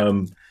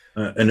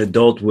an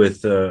adult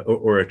with,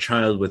 or a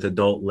child with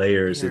adult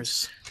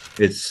layers.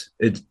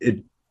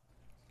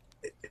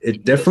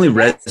 It definitely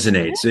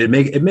resonates.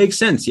 It makes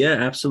sense. Yeah,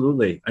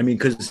 absolutely. I mean,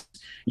 because,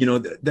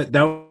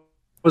 that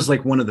was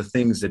like one of the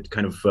things that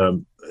kind of,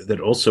 that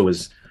also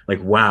is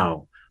like,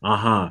 wow,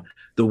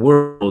 the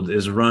world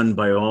is run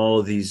by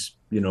all these,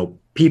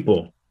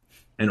 people,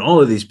 and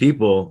all of these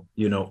people,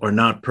 are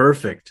not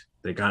perfect.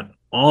 They got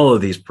all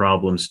of these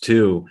problems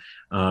too,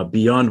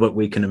 beyond what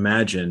we can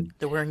imagine.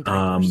 They're wearing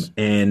diapers.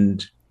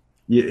 And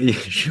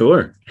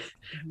sure,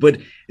 but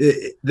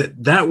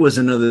that was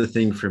another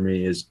thing for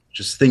me, is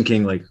just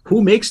thinking like,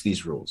 who makes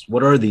these rules?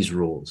 What are these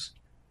rules?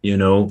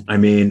 I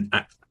mean,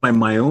 by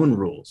my own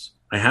rules.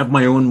 I have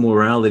my own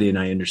morality, and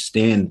I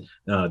understand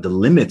the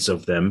limits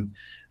of them,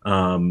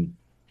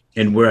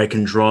 and where I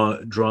can draw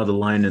the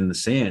line in the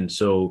sand.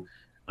 So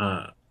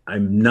I'm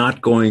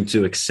not going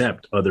to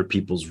accept other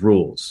people's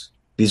rules.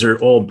 These are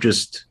all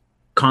just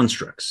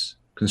constructs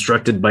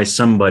constructed by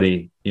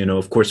somebody.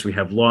 Of course, we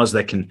have laws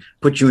that can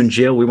put you in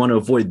jail. We want to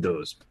avoid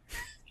those.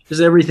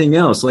 There's everything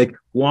else, like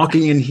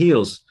walking in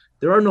heels.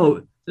 There are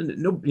no,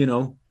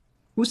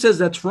 who says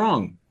that's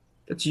wrong?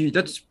 That's you.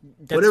 That's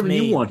whatever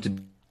me. You want to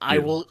do. I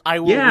will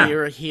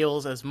wear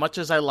heels as much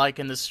as I like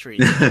in the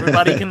street.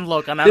 Everybody can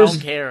look, and I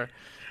don't care.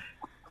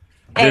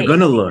 They're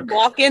gonna look.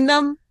 Walk in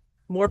them.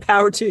 More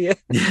power to you.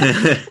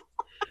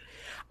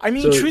 I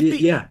mean,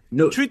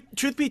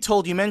 truth be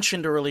told, you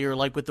mentioned earlier,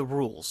 like with the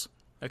rules.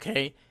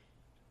 Okay,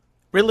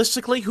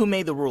 realistically, who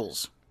made the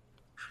rules?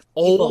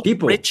 Old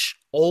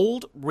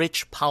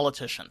rich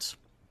politicians.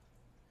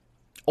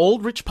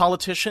 Old rich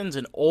politicians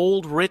and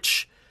old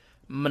rich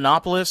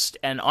monopolists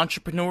and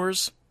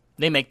entrepreneurs.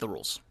 They make the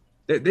rules.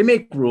 They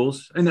make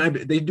rules, and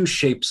they do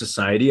shape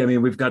society. I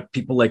mean, we've got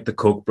people like the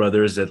Koch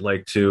brothers that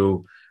like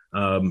to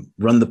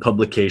run the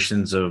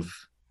publications of,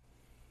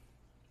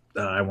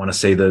 I want to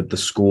say, the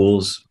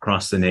schools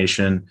across the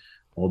nation,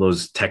 all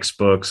those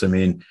textbooks. I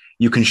mean,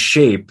 you can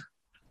shape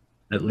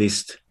at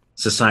least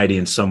society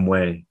in some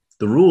way.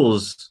 The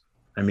rules,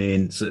 I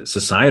mean,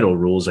 societal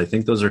rules, I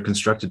think those are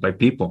constructed by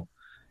people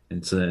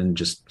and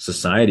just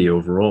society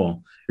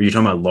overall. Are you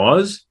talking about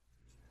laws?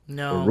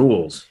 No. Or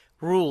rules?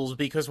 Rules,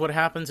 because what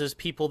happens is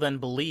people then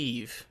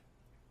believe.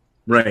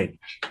 Right.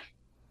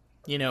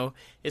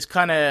 It's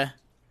kind of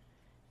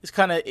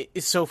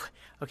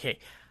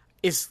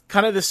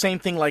the same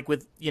thing like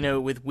with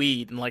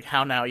weed, and like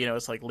how now,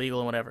 it's like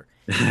legal and whatever.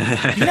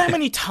 You know how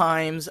many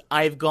times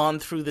I've gone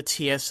through the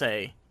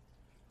TSA,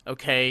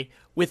 okay,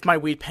 with my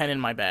weed pen in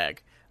my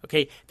bag.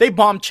 Okay, they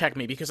bomb check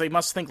me because they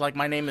must think like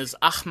my name is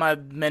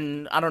Ahmad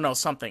Men, I don't know,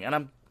 something, and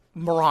I'm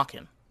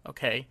Moroccan,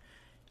 okay?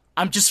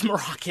 I'm just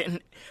Moroccan,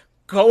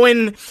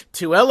 going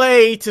to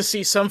LA to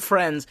see some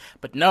friends,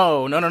 but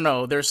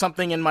no, there's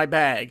something in my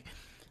bag.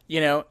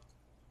 It's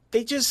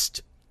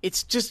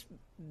just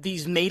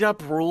these made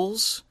up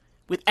rules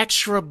with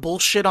extra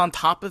bullshit on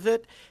top of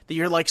it that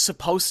you're like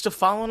supposed to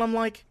follow, and I'm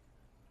like,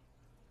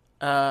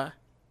 no.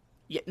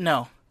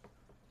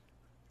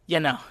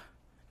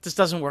 This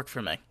doesn't work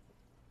for me.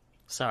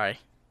 Sorry.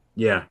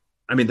 Yeah.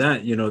 I mean,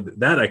 that,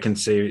 that I can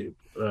say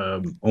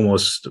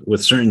almost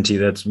with certainty,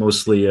 that's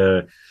mostly,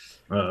 I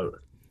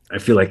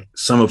feel like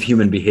some of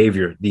human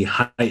behavior, the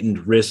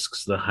heightened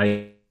risks, the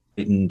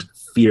heightened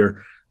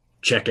fear,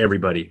 check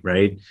everybody,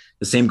 right?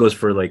 The same goes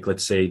for, like,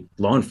 let's say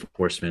law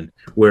enforcement,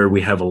 where we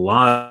have a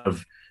lot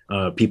of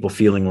people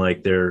feeling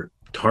like they're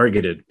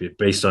targeted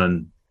based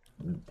on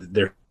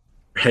their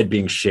head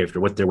being shaved,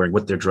 or what they're wearing,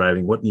 what they're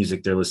driving, what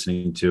music they're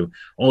listening to,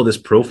 all this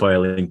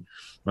profiling.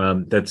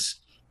 That's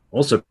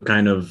also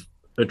kind of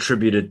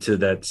attributed to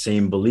that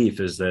same belief,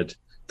 is that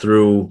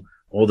through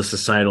all the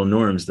societal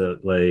norms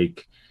that,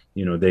 like,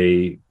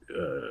 they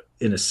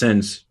in a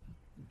sense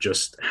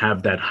just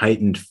have that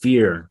heightened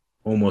fear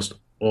almost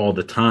all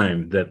the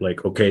time, that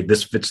like, okay,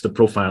 this fits the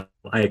profile,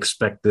 I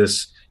expect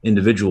this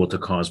individual to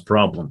cause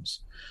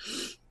problems.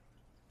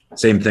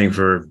 Same thing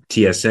for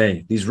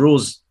TSA. These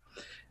rules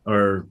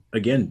are,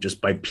 again,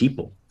 just by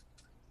people.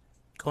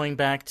 Going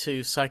back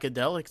to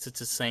psychedelics, it's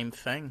the same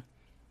thing.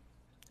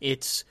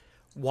 It's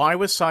why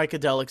was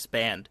psychedelics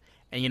banned?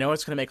 And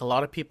it's going to make a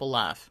lot of people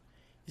laugh.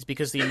 Is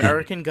because the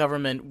American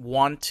government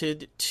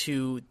wanted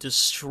to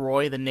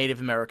destroy the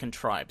Native American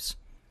tribes.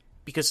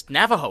 Because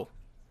Navajo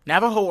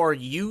are a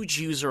huge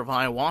user of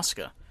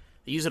ayahuasca.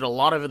 They use it a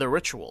lot of their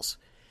rituals.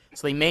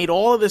 So they made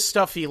all of this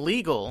stuff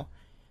illegal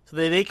so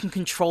that they can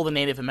control the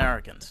Native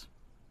Americans.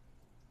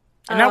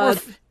 And now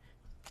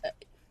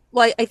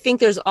well, I think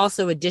there's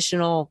also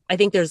additional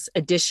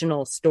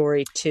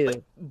story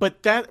too.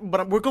 But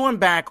we're going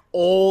back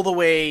all the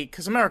way,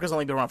 because America's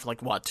only been around for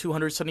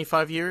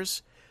 275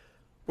 years?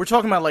 We're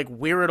talking about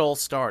where it all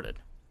started.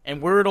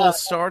 And where it all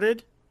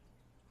started,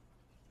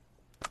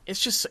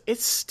 it's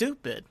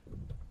stupid.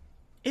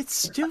 It's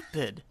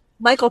stupid.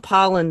 Michael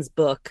Pollan's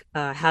book,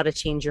 How to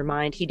Change Your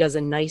Mind, he does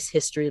a nice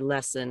history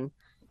lesson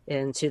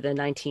into the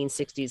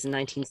 1960s and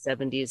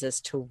 1970s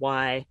as to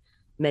why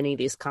many of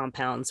these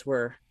compounds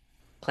were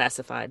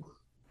classified.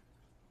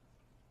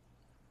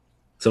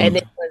 And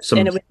it was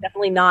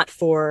definitely not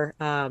for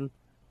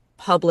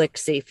public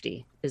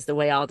safety, is the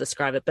way I'll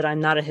describe it. But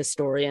I'm not a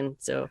historian,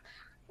 so.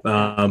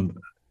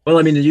 Well,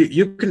 I mean,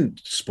 you can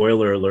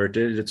spoiler alert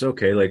it. It's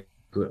okay. Like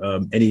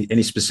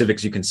any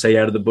specifics you can say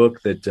out of the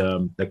book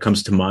that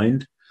comes to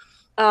mind.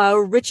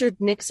 Richard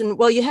Nixon.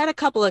 Well, you had a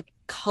couple of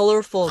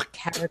colorful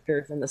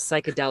characters in the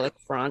psychedelic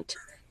front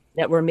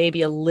that were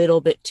maybe a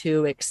little bit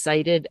too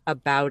excited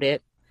about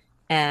it,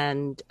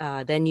 and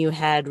then you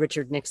had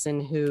Richard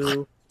Nixon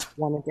who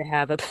wanted to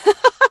have a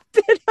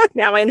bit.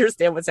 Now I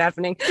understand what's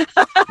happening.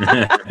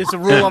 There's a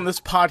rule on this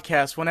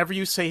podcast: whenever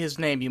you say his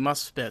name, you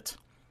must spit.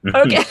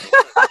 Okay.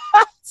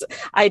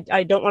 I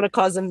don't want to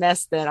cause a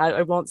mess. Then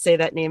I won't say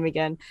that name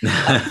again.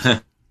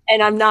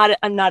 And I'm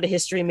not a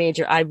history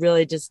major. I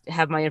really just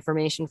have my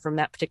information from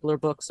that particular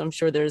book. So I'm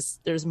sure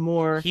there's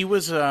more. He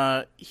was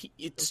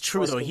it's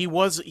true though. He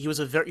was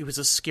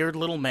a scared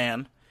little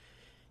man,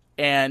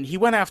 and he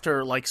went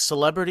after like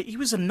celebrity. He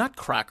was a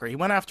nutcracker. He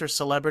went after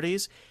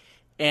celebrities,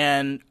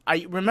 and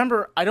I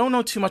remember, I don't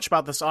know too much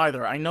about this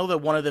either. I know that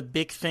one of the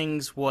big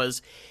things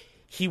was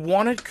he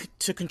wanted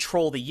to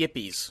control the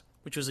Yippies,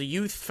 which was a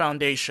youth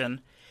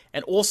foundation,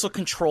 and also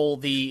control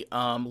the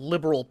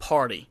Liberal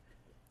Party.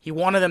 He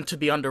wanted them to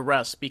be under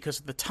arrest because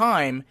at the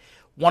time,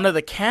 one of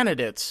the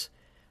candidates,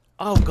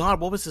 oh God,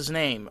 what was his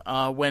name?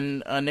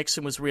 When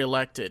Nixon was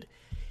reelected,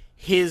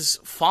 his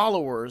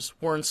followers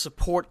were in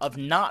support of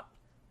not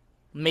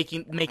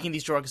making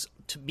these drugs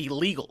to be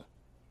legal,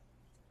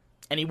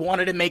 and he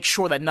wanted to make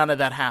sure that none of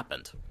that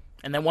happened.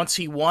 And then once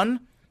he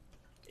won,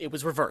 it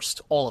was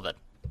reversed, all of it.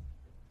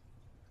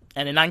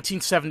 And in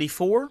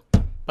 1974,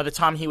 by the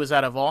time he was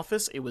out of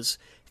office, it was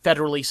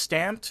federally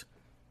stamped.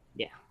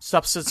 Yeah.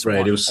 Substance right,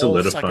 one, it was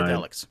solidified.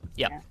 Psychedelics.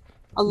 Yeah.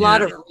 A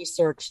lot of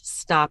research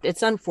stopped.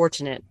 It's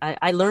unfortunate.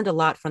 I learned a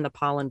lot from the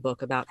Pollan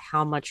book about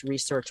how much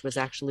research was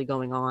actually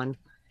going on.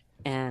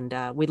 And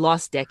we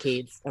lost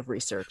decades of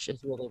research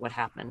is really what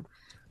happened.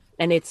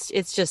 And it's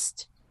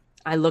just,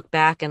 I look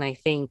back and I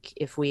think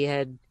if we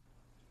had,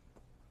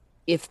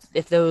 if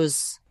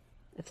those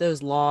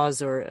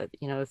laws or,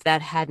 if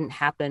that hadn't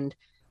happened,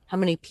 how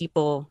many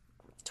people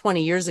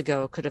 20 years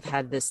ago could have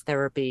had this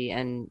therapy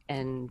and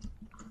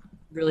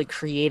really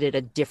created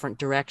a different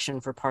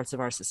direction for parts of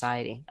our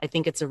society. I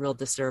think it's a real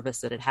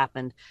disservice that it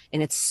happened.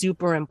 And it's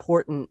super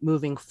important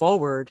moving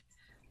forward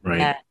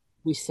that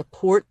we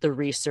support the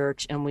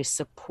research and we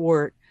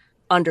support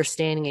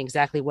understanding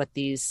exactly what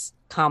these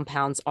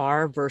compounds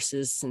are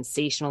versus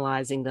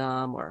sensationalizing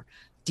them or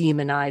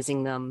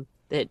demonizing them,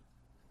 that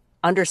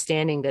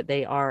understanding that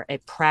they are a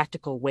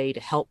practical way to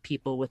help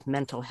people with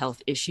mental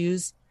health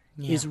issues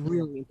is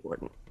really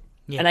important.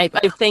 Yeah. And I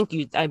thank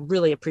you. I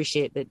really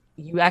appreciate that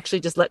you actually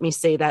just let me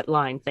say that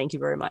line. Thank you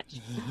very much.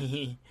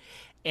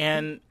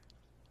 And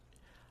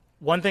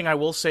one thing I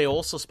will say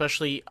also,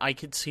 especially I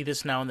could see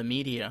this now in the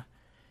media,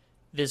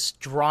 this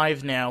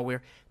drive now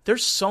where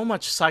there's so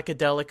much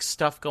psychedelic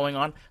stuff going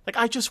on. Like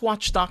I just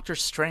watched Doctor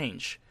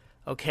Strange,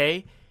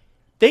 okay?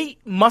 They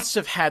must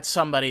have had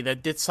somebody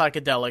that did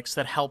psychedelics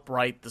that helped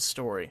write the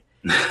story.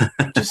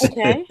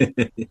 Okay.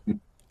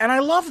 And I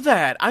love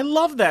that. I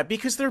love that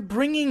because they're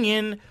bringing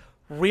in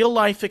real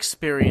life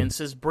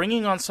experiences,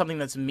 bringing on something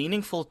that's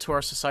meaningful to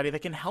our society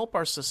that can help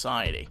our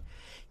society.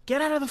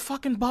 Get out of the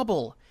fucking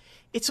bubble.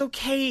 It's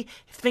okay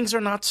if things are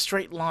not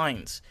straight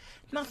lines.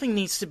 Nothing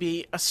needs to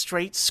be a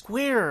straight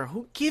square.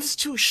 Who gives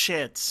two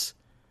shits?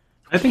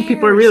 I think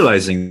people are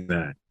realizing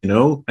that,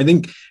 I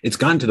think it's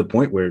gotten to the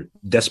point where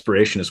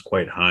desperation is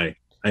quite high.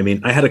 I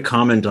mean, I had a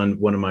comment on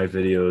one of my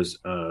videos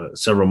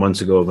several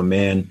months ago of a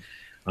man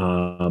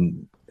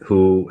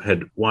who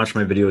had watched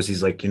my videos.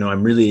 He's like,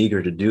 I'm really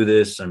eager to do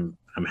this. I'm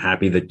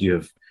happy that you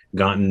have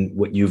gotten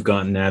what you've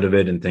gotten out of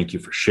it, and thank you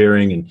for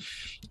sharing. And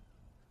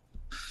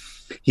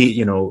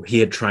he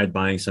had tried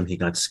buying some. He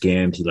got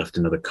scammed. He left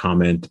another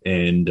comment,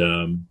 and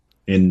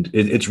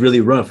it's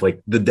really rough.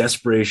 Like the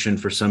desperation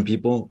for some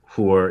people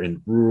who are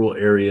in rural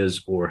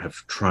areas or have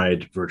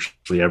tried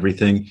virtually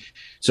everything.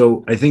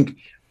 So I think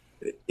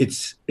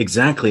it's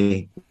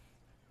exactly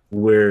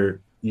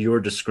where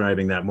you're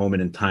describing that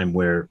moment in time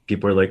where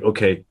people are like,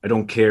 okay, I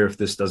don't care if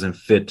this doesn't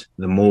fit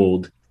the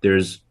mold.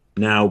 There's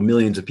now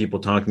millions of people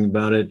talking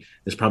about it.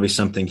 There's probably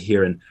something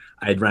here, and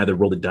I'd rather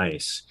roll the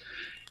dice.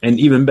 And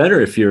even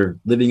better, if you're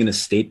living in a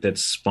state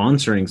that's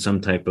sponsoring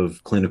some type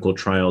of clinical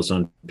trials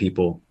on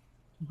people.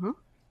 Mm-hmm.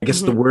 I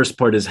guess the worst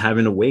part is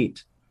having to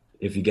wait.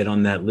 If you get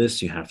on that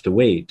list, you have to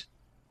wait.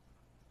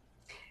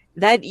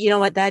 That,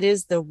 that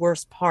is the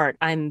worst part.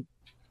 I'm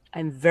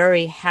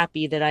very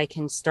happy that I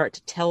can start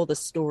to tell the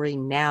story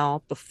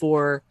now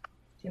before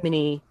too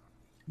many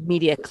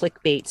media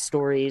clickbait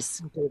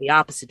stories go the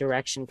opposite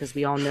direction, because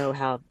we all know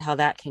how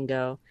that can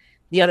go.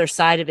 the other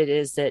side of it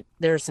is that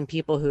there are some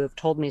people who have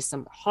told me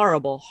some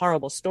horrible,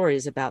 horrible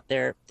stories about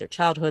their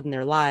childhood and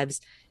their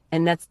lives.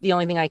 And that's the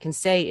only thing I can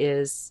say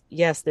is,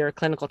 yes, there are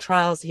clinical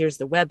trials. Here's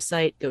the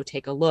website. Go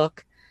take a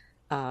look.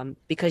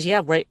 Because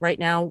right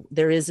now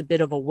there is a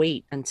bit of a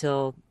wait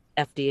until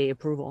FDA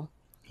approval.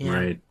 Yeah.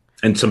 Right.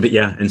 And some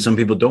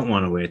people don't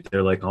want to wait.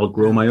 They're like, I'll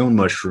grow my own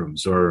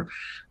mushrooms, or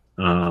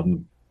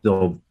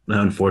they'll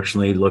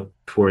unfortunately look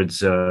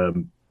towards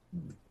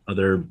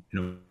other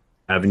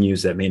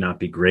avenues that may not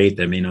be great,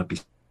 that may not be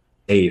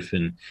safe.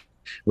 And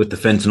with the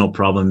fentanyl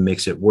problem, it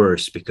makes it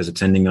worse because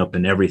it's ending up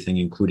in everything,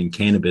 including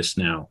cannabis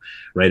now,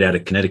 right out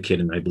of Connecticut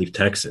and I believe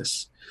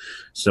Texas.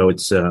 So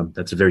it's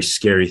that's a very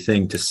scary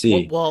thing to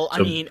see. Well,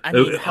 so, I mean,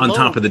 on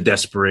top of the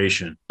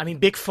desperation. I mean,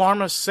 Big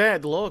Pharma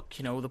said, look,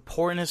 the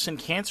poor innocent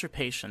cancer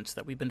patients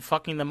that we've been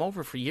fucking them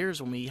over for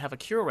years when we have a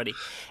cure already.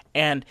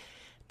 And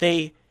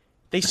they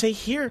say,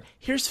 here's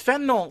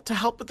fentanyl to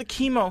help with the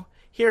chemo.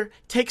 Here,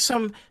 take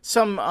some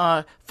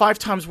 5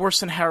 times worse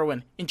than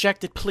heroin.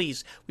 Inject it,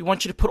 please. We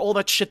want you to put all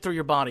that shit through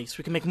your body so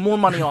we can make more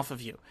money off of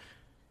you.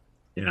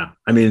 Yeah,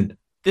 I mean,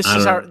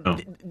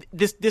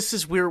 this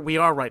is where we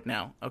are right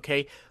now.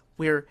 Okay,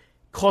 we're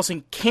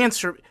causing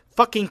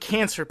fucking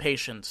cancer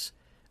patients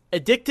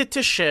addicted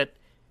to shit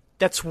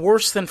that's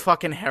worse than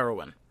fucking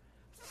heroin,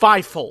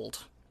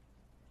 fivefold.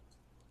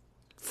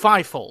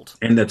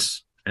 And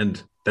that's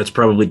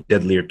probably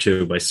deadlier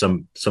too by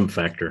some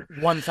factor.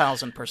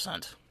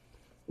 1,000%.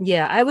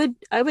 Yeah,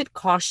 I would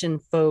caution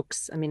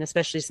folks, I mean,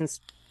 especially since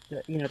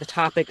the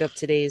topic of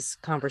today's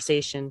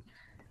conversation,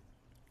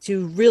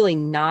 to really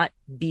not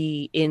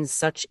be in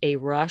such a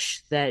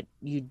rush that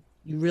you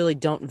really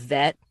don't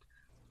vet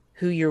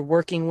who you're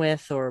working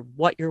with or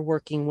what you're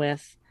working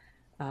with.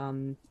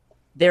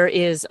 There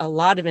is a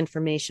lot of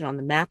information on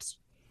the MAPS,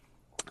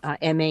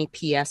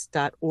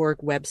 maps.org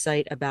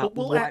website about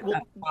we'll add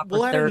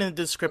it in the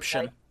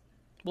description.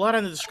 We'll add it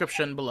in the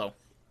description below.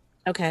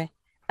 Okay.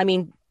 I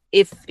mean,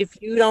 if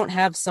you don't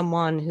have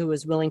someone who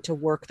is willing to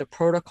work the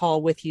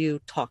protocol with you,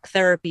 talk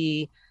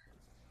therapy,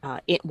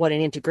 what an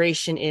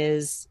integration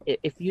is,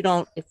 if you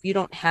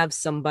don't have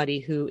somebody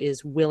who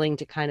is willing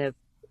to kind of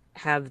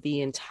have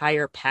the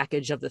entire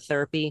package of the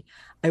therapy,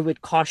 I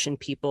would caution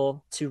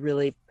people to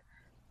really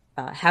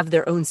have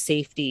their own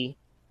safety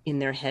in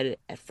their head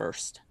at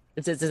first.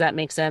 Does that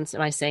make sense? Am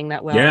I saying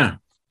that well?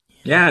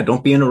 Yeah.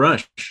 Don't be in a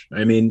rush.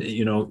 I mean,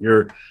 you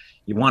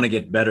want to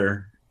get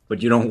better,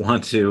 but you don't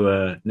want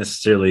to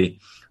necessarily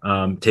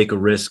take a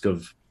risk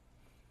of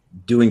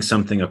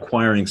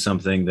acquiring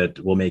something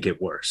that will make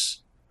it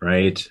worse,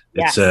 right?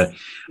 Yes.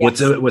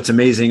 What's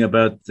amazing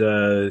about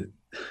the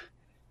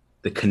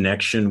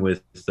connection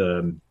with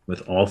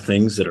all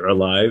things that are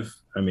alive.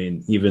 I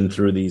mean, even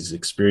through these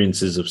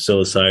experiences of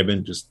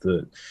psilocybin, just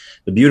the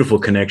beautiful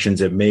connections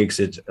it makes.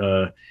 It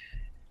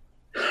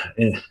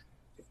in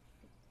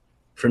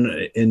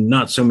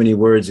not so many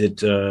words,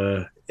 it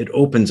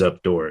opens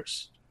up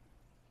doors,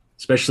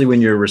 especially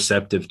when you're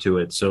receptive to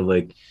it. So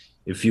like,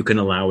 if you can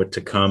allow it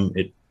to come,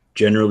 it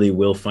generally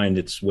will find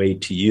its way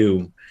to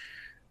you.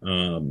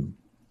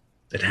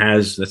 That's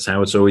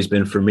how it's always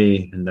been for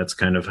me. And that's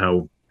kind of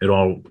how it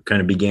all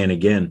kind of began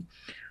again.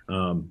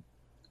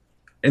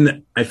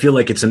 And I feel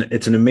like it's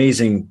an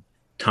amazing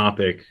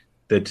topic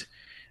that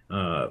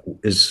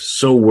is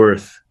so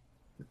worth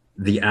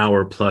the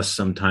hour plus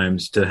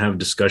sometimes to have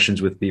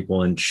discussions with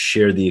people and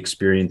share the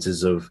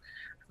experiences of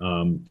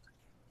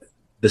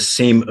the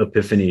same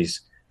epiphanies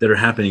that are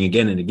happening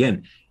again and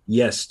again.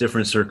 Yes,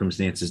 different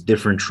circumstances,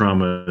 different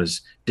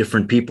traumas,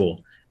 different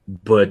people,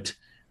 but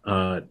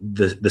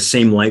the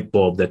same light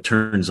bulb that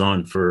turns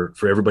on for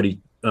everybody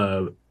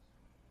to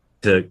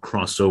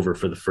cross over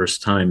for the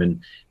first time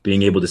and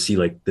being able to see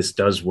like, this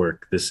does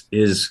work. This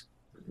is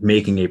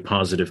making a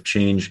positive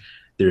change.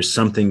 There's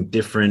something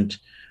different.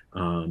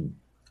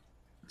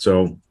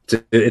 So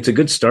it's a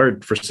good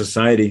start for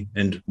society,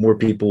 and more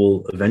people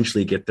will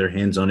eventually get their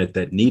hands on it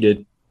that need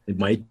it. It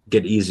might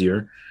get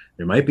easier.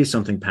 There might be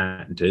something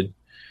patented.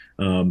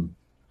 I'm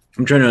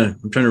trying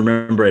to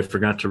remember. I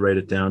forgot to write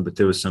it down, but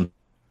there was something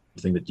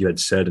that you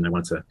had said, and I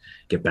want to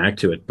get back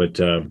to it. But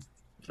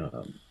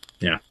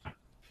yeah,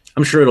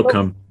 I'm sure it'll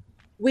come.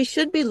 We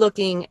should be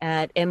looking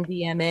at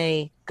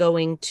MDMA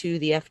going to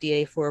the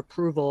FDA for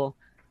approval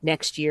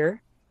next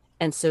year.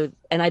 And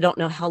I don't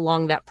know how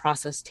long that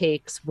process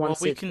takes.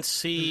 We can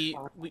see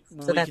with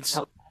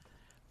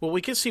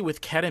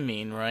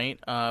ketamine, right?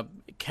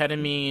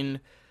 Ketamine,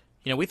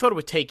 we thought it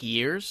would take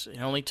years. It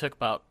only took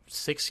about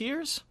 6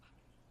 years,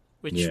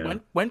 which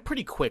went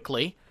pretty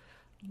quickly.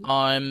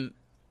 I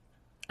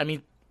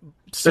mean,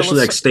 especially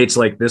like states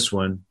like this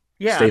one.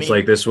 Yeah,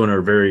 like this one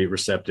are very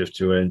receptive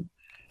to it.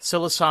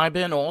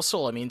 Psilocybin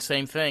also,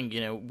 same thing.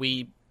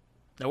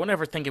 No one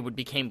ever think it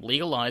became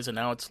legalized, and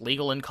now it's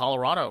legal in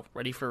Colorado,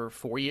 ready for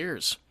 4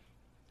 years.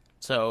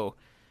 So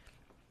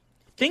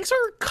things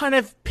are kind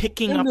of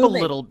picking up a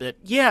little bit.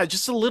 Yeah,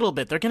 just a little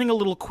bit. They're getting a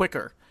little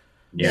quicker.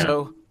 Yeah.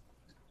 So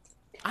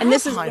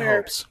this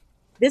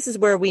is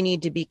where we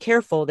need to be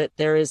careful that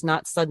there is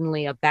not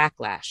suddenly a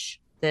backlash.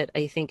 That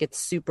I think it's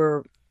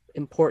super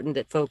important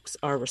that folks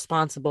are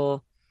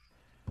responsible.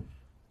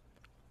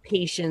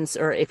 Patience,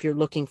 or if you're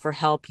looking for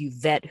help, you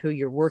vet who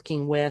you're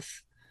working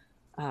with.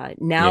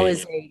 Now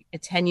is a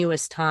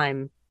tenuous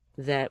time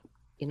that,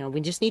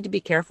 we just need to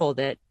be careful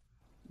that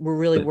we're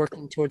really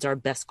working towards our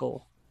best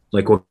goal.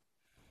 Like what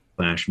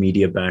backlash,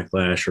 media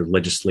backlash, or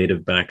legislative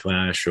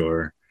backlash,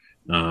 or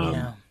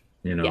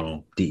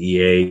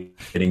DEA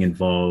getting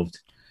involved.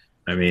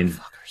 I mean,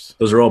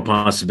 those are all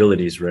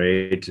possibilities,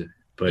 right?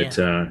 But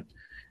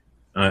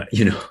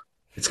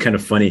it's kind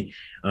of funny.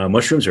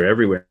 Mushrooms are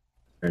everywhere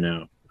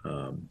now.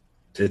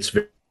 It's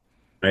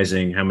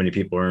surprising how many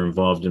people are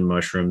involved in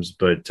mushrooms,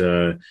 but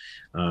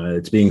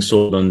it's being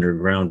sold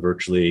underground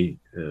virtually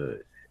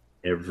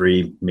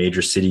every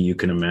major city you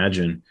can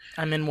imagine.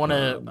 I'm in one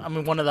of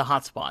the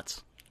hot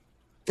spots.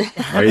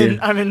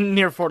 I'm in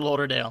near Fort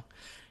Lauderdale.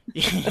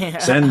 Yeah.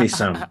 Send me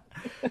some.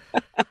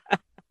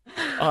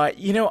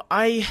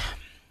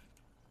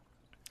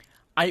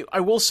 I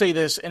will say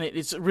this, and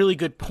it's a really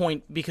good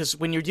point, because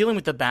when you're dealing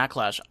with the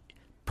backlash,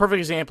 perfect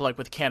example, like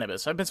with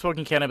cannabis. I've been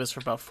smoking cannabis for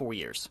about 4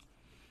 years.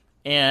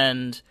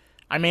 And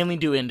I mainly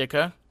do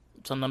indica.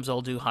 Sometimes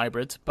I'll do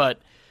hybrids.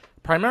 But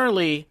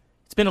primarily,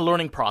 it's been a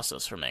learning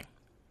process for me.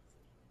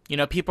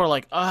 People are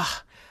like,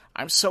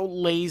 I'm so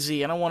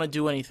lazy. I don't want to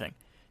do anything.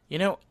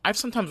 I've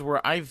sometimes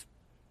where I've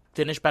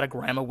finished about a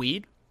gram of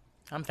weed.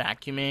 I'm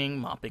vacuuming,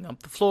 mopping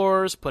up the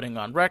floors, putting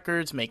on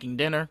records, making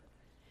dinner.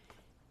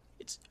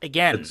 It's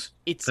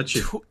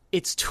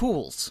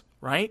tools,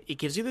 right? It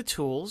gives you the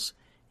tools,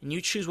 and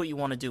you choose what you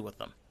want to do with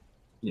them.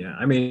 Yeah,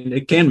 I mean,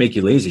 it can make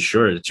you lazy,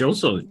 sure. It's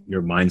also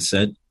your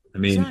mindset. I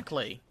mean,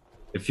 exactly.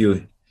 If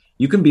you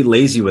can be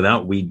lazy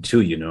without weed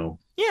too,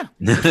 Yeah,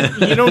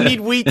 you don't need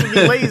weed to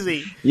be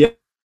lazy. Yeah,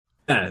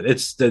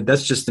 that's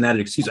just an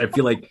added excuse. I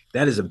feel like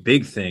that is a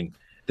big thing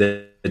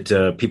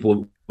that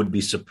people would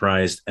be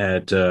surprised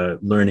at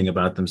learning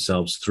about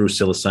themselves through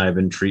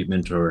psilocybin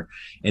treatment or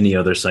any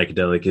other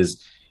psychedelic.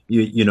 Is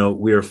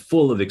we are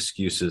full of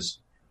excuses.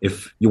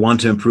 If you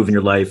want to improve in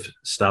your life,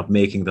 stop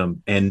making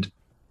them and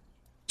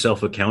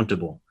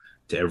self-accountable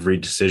to every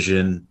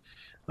decision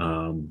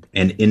and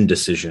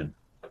indecision.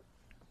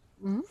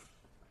 Mm-hmm.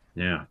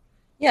 Yeah.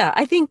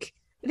 I think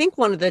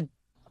one of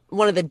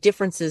the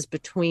differences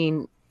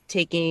between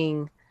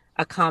taking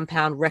a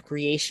compound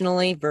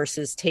recreationally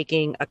versus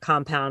taking a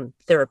compound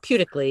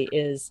therapeutically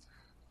is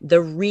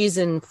the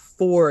reason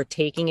for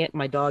taking it.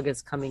 My dog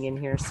is coming in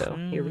here, so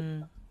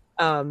here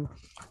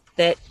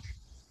that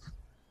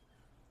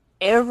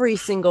every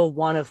single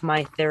one of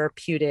my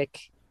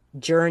therapeutic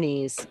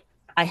journeys,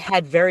 I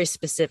had very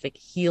specific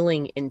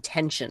healing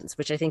intentions,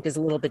 which I think is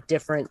a little bit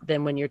different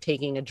than when you're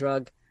taking a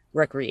drug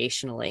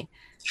recreationally.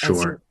 Sure.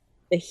 So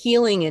the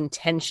healing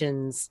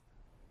intentions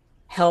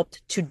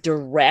helped to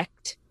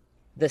direct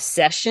the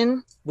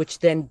session, which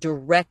then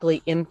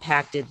directly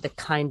impacted the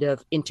kind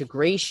of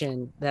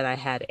integration that I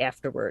had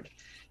afterward.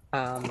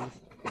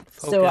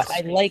 So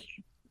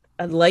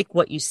I like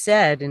what you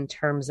said in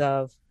terms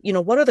of,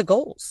 what are the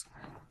goals?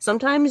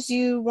 Sometimes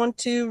you want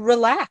to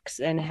relax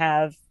and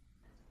have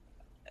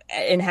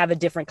a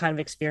different kind of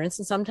experience.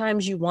 And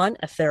sometimes you want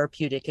a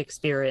therapeutic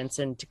experience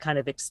and to kind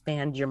of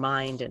expand your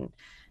mind and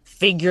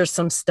figure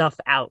some stuff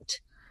out.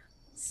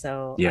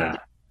 So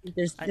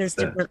there's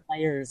different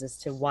layers as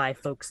to why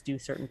folks do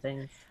certain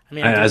things. I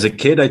mean, as a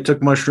kid, I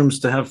took mushrooms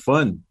to have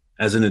fun.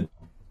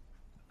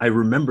 I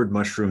remembered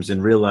mushrooms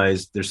and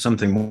realized there's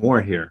something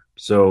more here.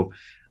 So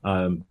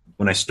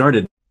when I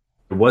started,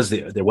 there was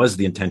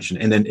the intention,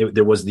 and then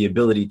there was the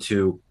ability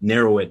to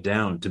narrow it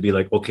down to be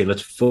like, okay,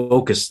 let's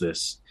focus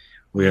this.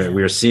 We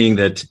are seeing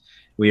that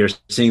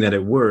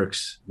it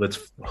works.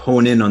 Let's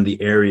hone in on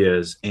the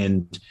areas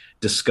and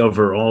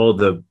discover all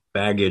the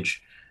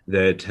baggage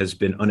that has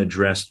been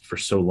unaddressed for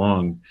so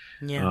long.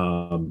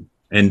 Yeah.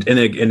 And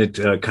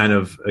it kind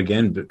of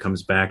again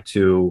comes back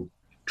to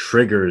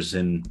triggers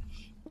and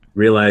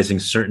realizing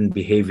certain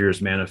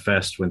behaviors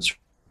manifest when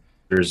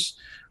triggers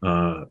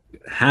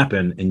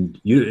happen, and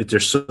they're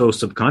so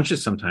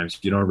subconscious sometimes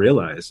you don't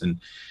realize,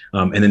 and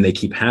then they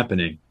keep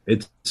happening.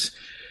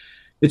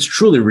 It's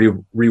truly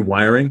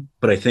rewiring,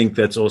 but I think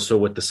that's also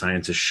what the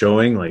science is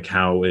showing, like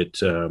how it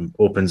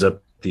opens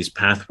up these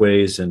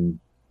pathways and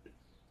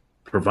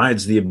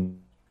provides the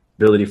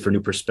ability for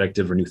new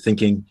perspective or new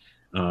thinking.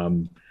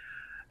 The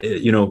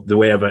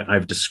way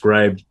I've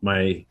described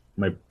my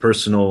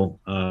personal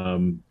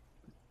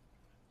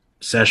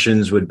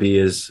sessions would be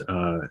is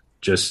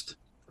just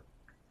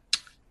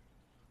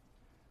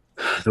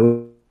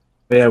the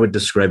way I would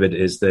describe it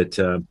is that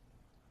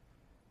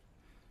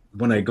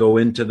when I go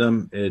into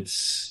them,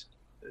 it's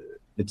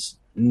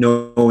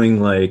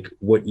knowing like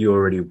what you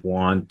already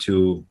want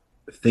to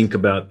think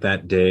about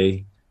that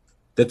day.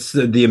 That's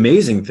the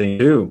amazing thing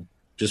too.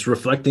 Just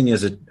reflecting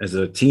as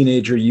a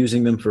teenager,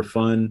 using them for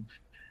fun,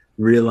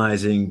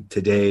 realizing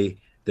today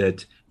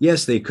that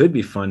yes, they could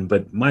be fun,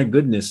 but my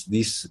goodness,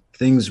 these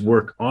things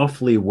work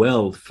awfully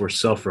well for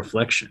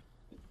self-reflection.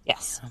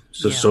 Yes.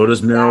 So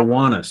does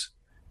marijuana.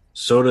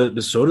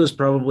 Soda is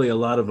probably a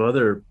lot of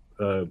other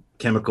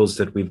chemicals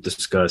that we've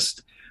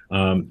discussed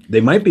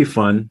They might be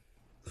fun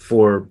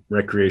for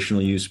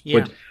recreational use,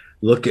 Yeah. but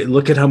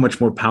look at how much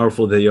more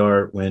powerful they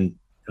are when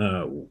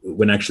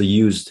actually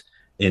used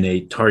in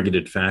a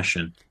targeted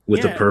fashion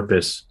with a Yeah.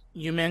 purpose.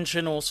 You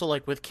mentioned also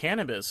like with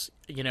cannabis,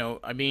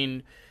 I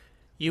mean,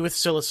 you with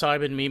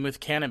psilocybin, me with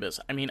cannabis.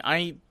 I mean,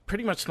 I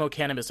pretty much smoke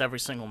cannabis every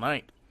single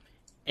night.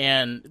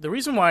 And the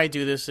reason why I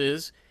do this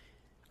is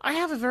I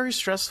have a very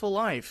stressful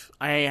life.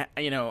 I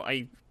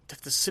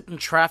have to sit in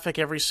traffic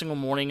every single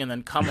morning and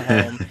then come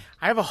home.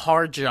 I have a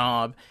hard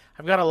job.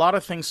 I've got a lot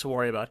of things to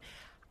worry about.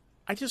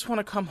 I just want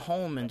to come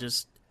home and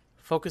just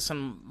focus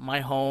on my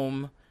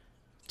home,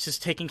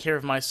 just taking care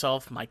of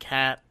myself, my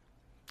cat.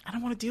 I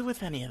don't want to deal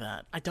with any of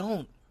that. I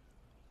don't.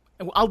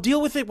 I'll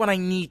deal with it when I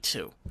need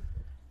to.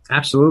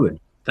 Absolutely.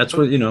 That's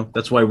But what,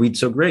 that's why weed's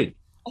so great.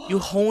 you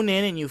hone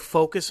in and you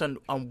focus on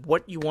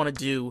what you want to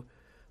do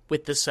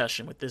with this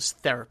session, with this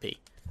therapy.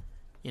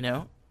 You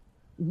know,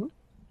 Mhm.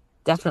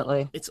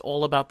 Definitely. it's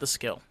all about the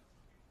skill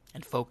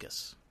and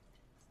focus.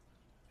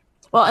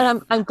 Well,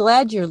 and I'm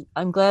glad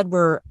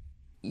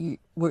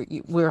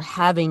we're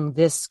having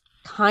this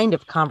kind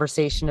of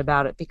conversation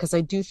about it, because I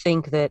do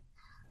think that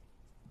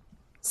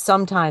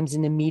sometimes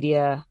in the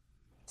media,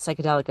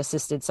 psychedelic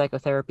assisted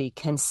psychotherapy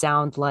can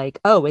sound like,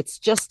 oh, it's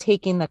just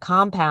taking the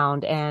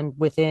compound and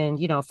within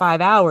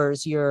 5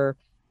 hours you're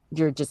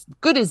just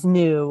good as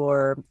new,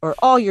 or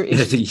all your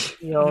issues are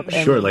healed.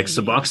 And Sure, like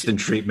Suboxone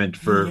treatment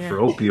for Yeah.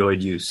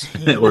 opioid use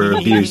or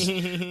abuse.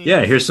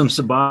 Yeah, here's some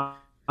Suboxone.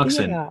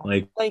 yeah,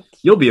 Like, like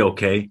you'll be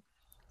okay.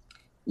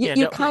 you, Yeah,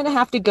 you no, kind of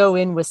have to go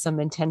in with some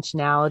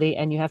intentionality,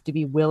 and you have to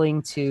be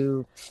willing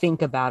to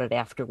think about it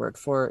afterward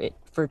for it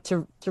for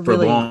to For a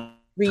really long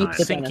reap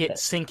the time. benefit.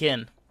 sink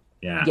in.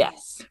 Yeah,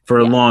 Yes. for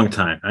a Yeah. long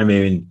time. I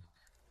mean,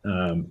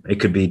 it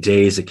could be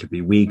days, it could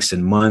be weeks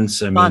and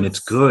months. I mean, it's Months.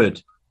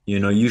 good.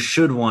 You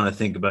should want to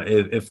think about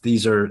if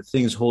these are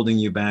things holding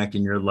you back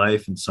in your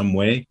life in some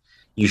way.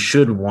 You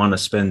should want to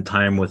spend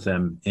time with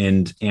them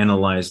and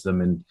analyze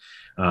them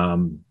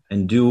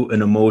and do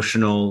an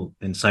emotional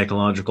and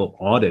psychological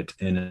audit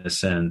in a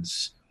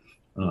sense,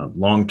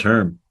 long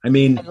term. I I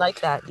mean,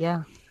 like that.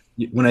 Yeah.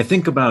 when I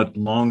think about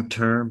long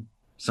term,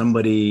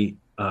 somebody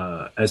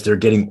as they're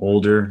getting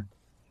older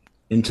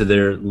into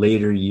their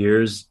later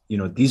years,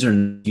 these are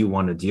you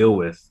want to deal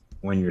with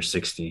when you're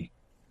 60.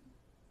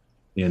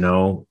 You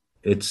know,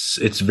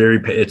 it's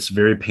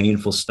very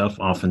painful stuff.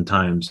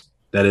 Oftentimes,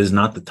 that is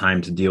not the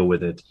time to deal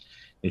with it.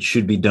 It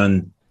should be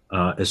done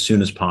as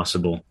soon as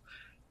possible,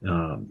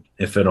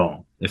 if at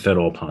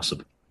all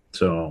possible.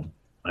 So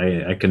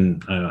I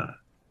can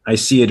I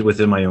see it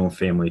within my own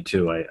family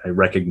too. I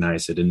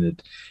recognize it,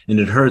 and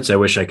it hurts. I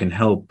wish I can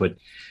help, but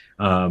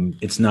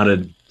it's not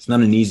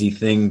an easy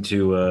thing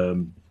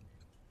to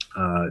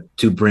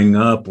bring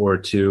up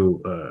or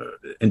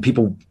and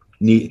people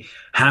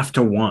have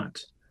to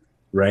want,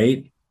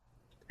 right?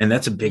 And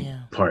that's a big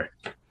Yeah. part.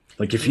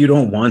 Like, if you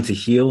don't want to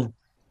heal,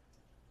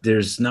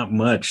 there's not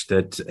much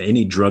that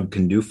any drug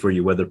can do for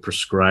you, whether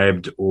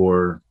prescribed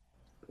or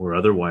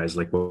otherwise,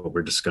 like what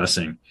we're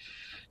discussing.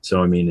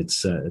 So I mean,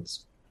 it's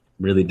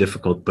really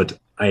difficult, but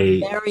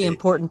Very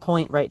important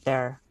point right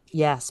there.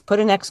 Yes. Put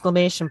an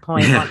exclamation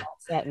point on yeah. that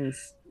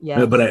sentence.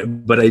 but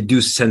Yes. I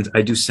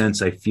do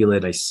sense, I feel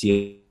it, I see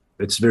it.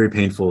 It's very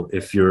painful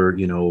if you're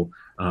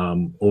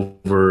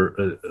over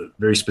a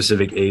very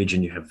specific age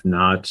and you have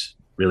not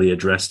really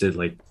addressed it,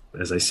 like,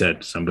 as I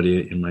said,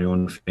 somebody in my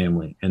own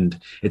family, and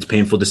it's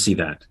painful to see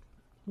that.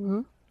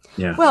 Mhm.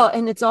 Yeah. Well,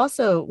 and it's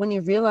also when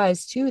you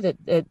realize too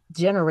that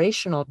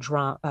generational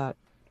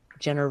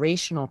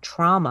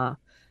trauma,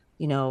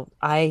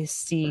 I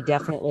see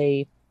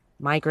definitely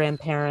my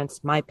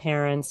grandparents, my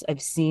parents.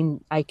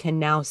 I can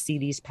now see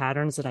these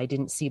patterns that I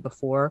didn't see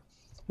before,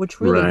 which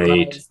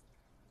Right.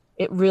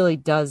 it really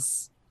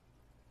does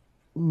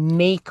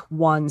make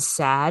one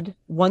sad.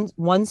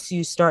 Once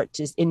you start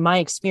to, in my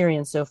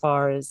experience so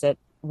far, is that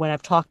when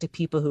I've talked to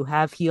people who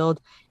have healed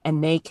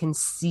and they can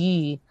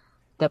see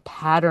the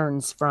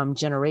patterns from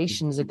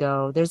generations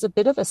ago, there's a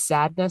bit of a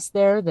sadness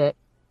there that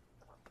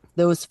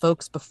those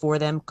folks before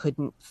them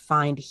couldn't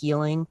find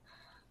healing.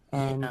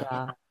 And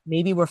Yeah.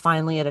 maybe we're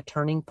finally at a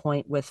turning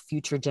point with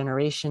future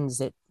generations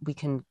that we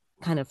can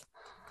kind of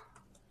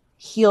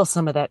heal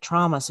some of that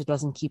trauma so it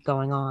doesn't keep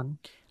going on.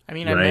 I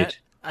mean, Right.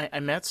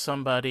 I met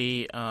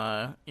somebody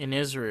in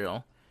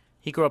Israel.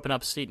 He grew up in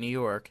upstate New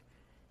York,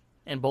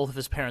 and both of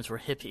his parents were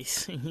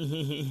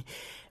hippies.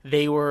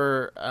 They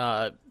were,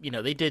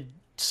 they did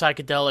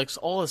psychedelics,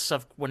 all this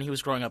stuff when he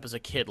was growing up as a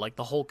kid, like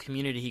the whole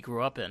community he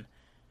grew up in.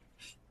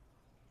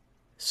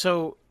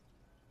 So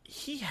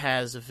he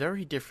has a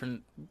very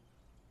different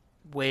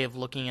way of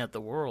looking at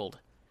the world.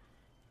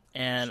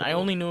 And I Sure.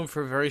 only knew him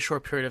for a very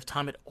short period of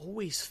time. It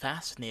always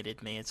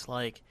fascinated me. It's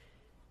like,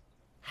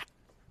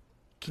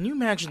 can you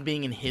imagine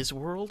being in his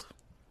world?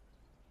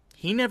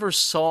 He never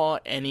saw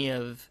any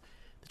of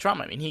the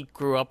trauma. I mean, he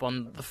grew up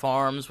on the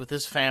farms with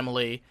his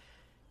family.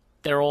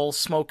 They're all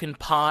smoking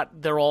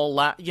pot. They're all,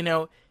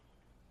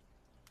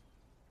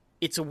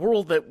 it's a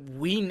world that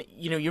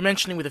you're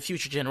mentioning with the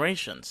future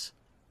generations.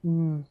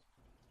 Mm.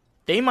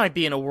 they might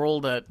be in a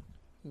world that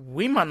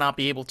we might not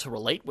be able to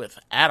relate with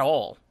at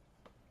all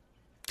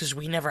because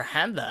we never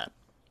had that.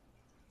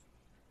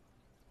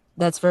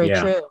 That's very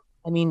Yeah. true.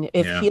 I mean,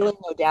 if Yeah. healing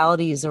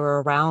modalities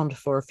are around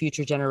for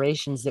future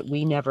generations that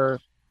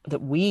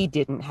we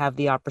didn't have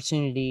the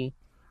opportunity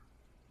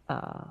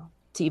uh,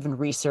 to even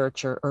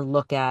research or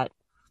look at,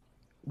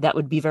 that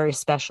would be very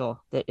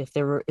special. That if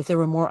there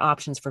were more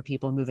options for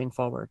people moving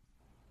forward.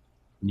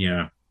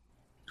 Yeah.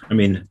 I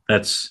mean,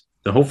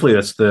 hopefully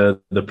that's the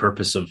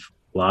purpose of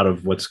a lot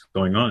of what's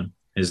going on,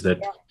 is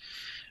that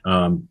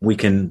we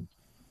can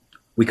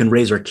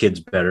raise our kids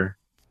better,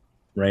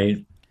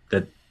 right?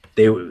 That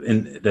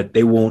that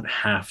they won't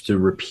have to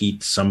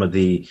repeat some of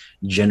the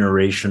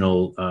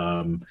generational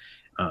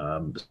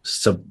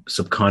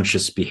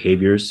subconscious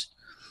behaviors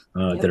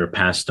Yep. that are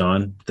passed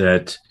on.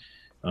 That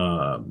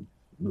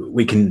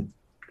we can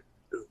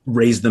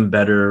raise them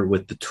better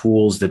with the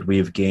tools that we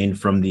have gained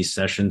from these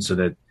sessions, so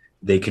that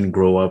they can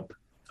grow up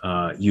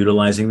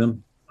utilizing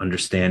them,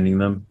 understanding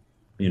them.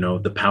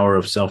 The power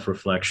of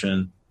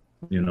self-reflection.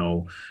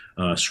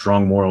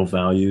 Strong moral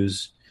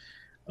values.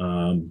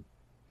 Um,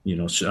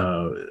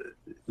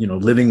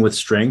 living with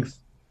strength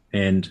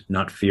and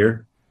not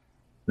fear,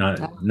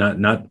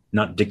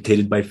 not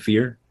dictated by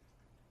fear,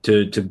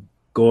 to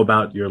go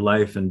about your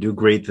life and do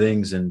great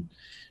things, and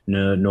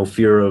no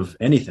fear of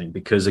anything,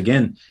 because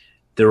again,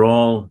 they're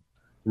all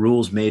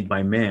rules made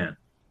by man,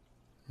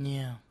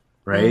 Yeah.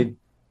 right?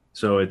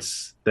 So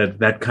it's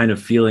that kind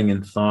of feeling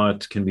and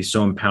thought can be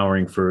so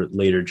empowering for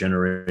later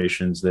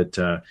generations,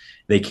 that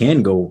they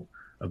can go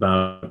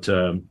about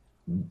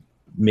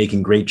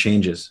making great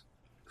changes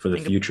for the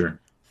Think future.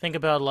 think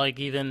about like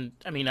even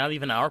I mean not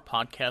even our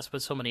podcast,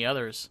 but so many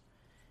others.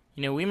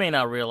 We may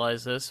not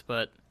realize this,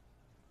 but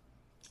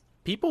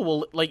people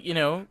will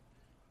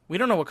we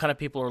don't know what kind of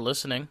people are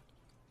listening.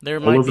 There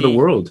All might over the be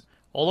world.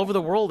 all over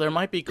the world. There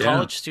might be Yeah.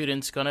 college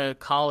students going to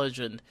college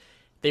and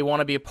they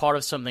want to be a part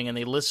of something and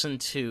they listen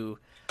to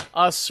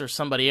us or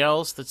somebody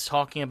else that's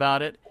talking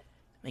about it.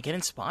 They get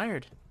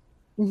inspired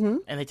Mm-hmm.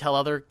 and they tell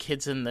other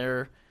kids in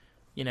their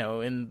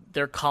in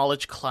their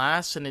college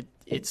class, and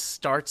it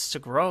starts to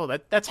grow.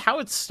 That's how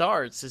it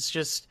starts. It's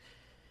just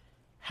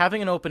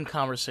having an open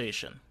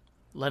conversation,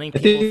 letting I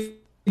people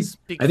think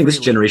speak I think this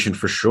freely. generation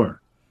for sure.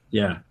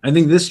 Yeah. I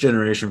think this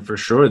generation for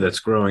sure that's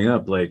growing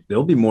up, like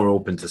they'll be more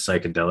open to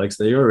psychedelics.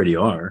 They already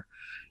are,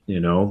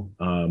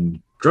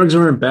 drugs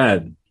aren't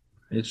bad.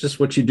 It's just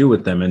what you do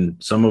with them. And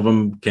some of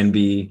them can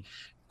be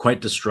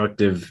quite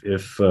destructive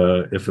if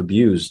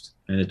abused.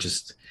 And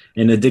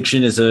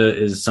addiction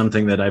is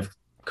something that I've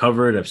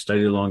covered. I've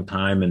studied a long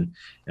time.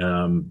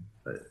 And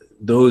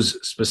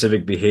those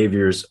specific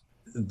behaviors,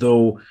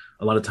 though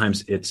a lot of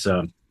times it's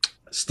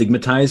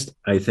stigmatized,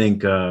 I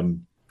think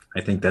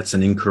that's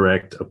an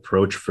incorrect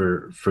approach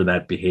for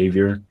that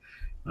behavior.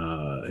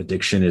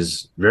 Addiction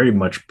is very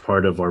much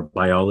part of our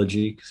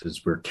biology,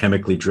 because we're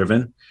chemically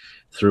driven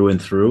through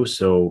and through.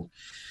 So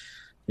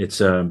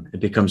it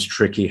becomes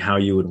tricky how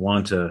you would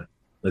want to,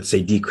 let's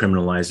say,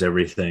 decriminalize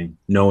everything,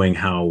 knowing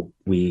how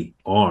we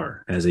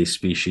are as a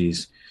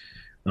species.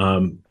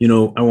 I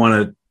want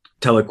to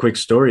tell a quick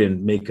story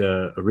and make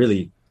a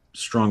really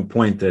strong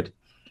point that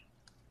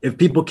if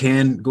people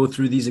can go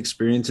through these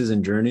experiences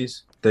and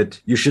journeys,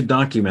 that you should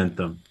document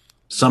them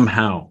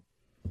somehow.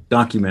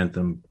 Document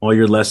them, all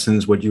your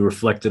lessons, what you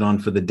reflected on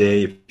for the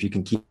day, if you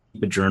can keep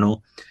a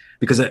journal.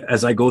 Because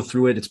as I go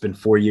through it, it's been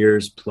 4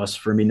 years plus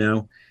for me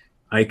now.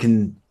 I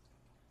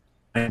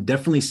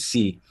definitely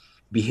see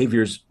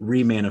behaviors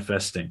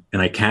remanifesting,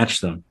 and I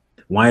catch them.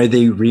 Why are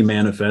they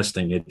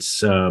remanifesting?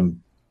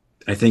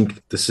 I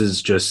think this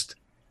is just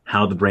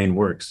how the brain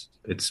works.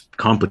 It's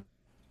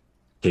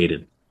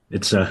complicated.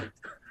 It's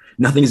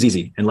nothing is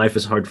easy, and life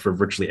is hard for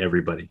virtually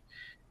everybody.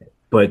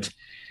 But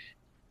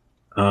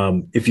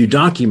if you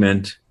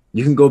document,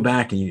 you can go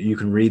back and you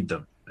can read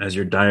them as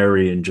your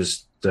diary, and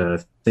just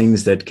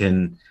things that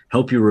can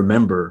help you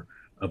remember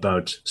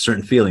about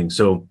certain feelings.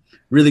 So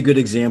really good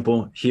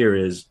example here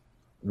is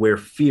where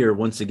fear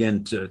once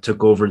again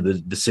took over the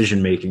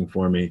decision making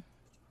for me.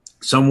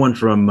 Someone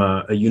from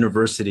a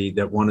university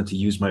that wanted to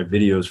use my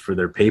videos for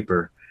their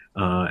paper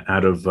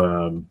out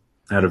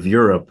of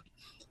Europe,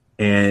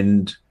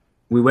 and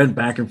we went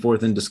back and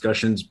forth in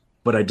discussions,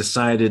 but I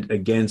decided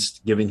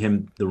against giving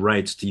him the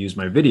rights to use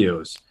my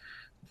videos.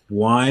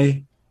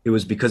 Why? It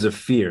was because of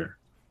fear,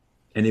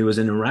 and it was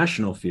an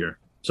irrational fear.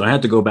 So I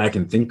had to go back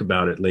and think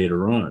about it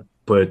later on.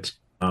 But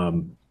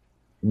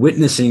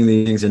witnessing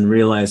these things and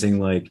realizing,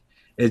 like,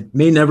 it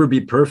may never be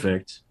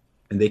perfect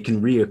and they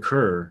can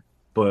reoccur,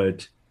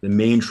 but the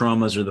main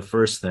traumas are the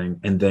first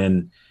thing. And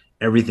then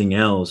everything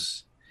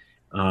else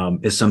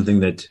is something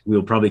that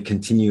we'll probably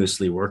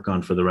continuously work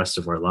on for the rest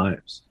of our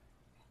lives.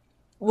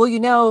 Well,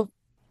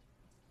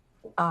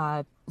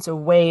 so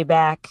way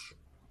back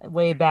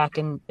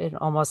in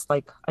almost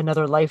like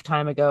another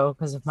lifetime ago,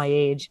 because of my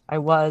age, I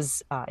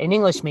was an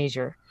English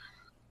major.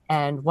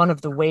 And one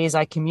of the ways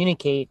I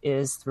communicate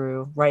is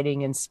through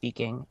writing and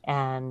speaking.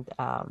 And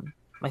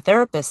my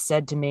therapist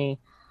said to me,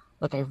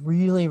 look, I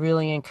really,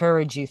 really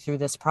encourage you through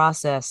this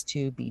process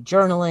to be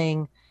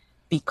journaling,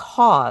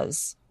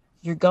 because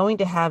you're going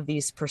to have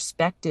these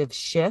perspective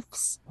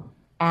shifts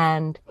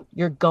and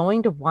you're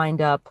going to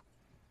wind up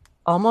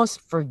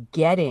almost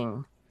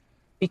forgetting.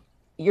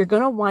 You're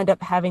going to wind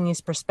up having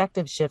these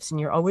perspective shifts, and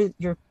you're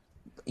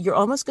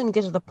almost going to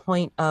get to the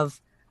point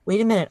of, wait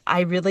a minute,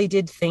 I really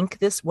did think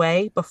this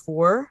way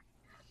before.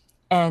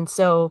 And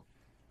so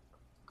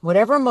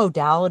whatever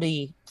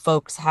modality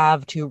folks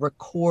have to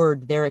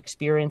record their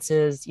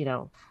experiences,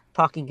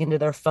 talking into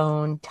their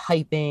phone,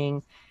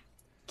 typing,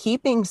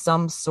 keeping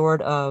some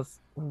sort of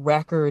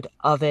record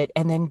of it,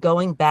 and then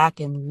going back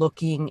and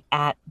looking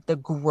at the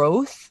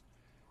growth,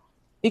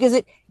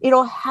 because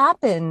it'll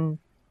happen.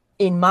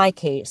 In my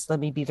case, let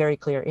me be very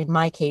clear. In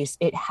my case,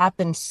 it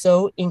happened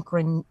so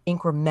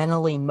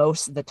incrementally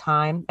most of the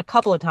time. A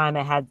couple of times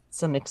I had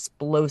some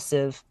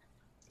explosive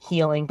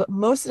healing, but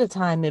most of the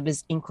time it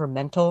was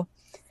incremental.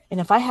 And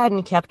if I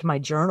hadn't kept my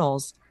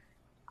journals,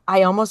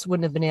 I almost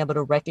wouldn't have been able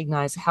to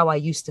recognize how I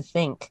used to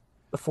think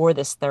before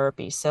this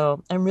therapy.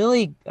 So I'm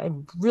really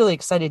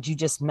excited you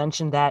just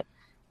mentioned that.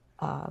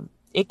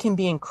 It can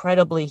be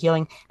incredibly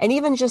healing. And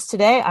even just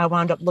today, I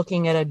wound up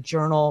looking at a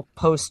journal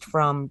post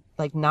from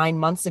like 9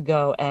 months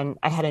ago, and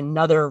I had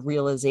another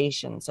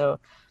realization. So it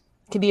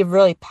can be a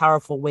really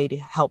powerful way to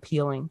help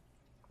healing.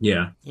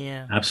 Yeah,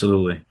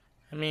 absolutely.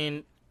 I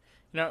mean,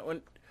 when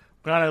we're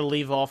going to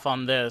leave off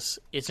on this,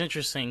 it's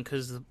interesting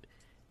because,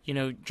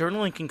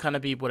 journaling can kind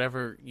of be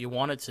whatever you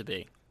want it to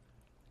be.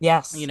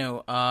 Yes. It's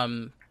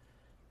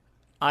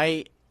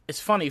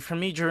funny, for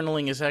me,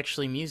 journaling is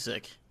actually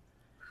music.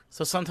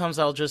 So sometimes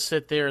I'll just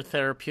sit there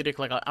therapeutic,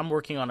 like I'm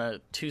working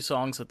on 2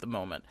 songs at the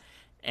moment,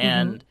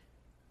 and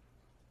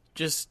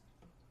just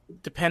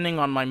depending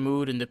on my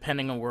mood and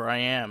depending on where I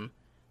am,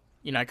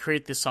 I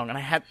create this song.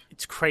 And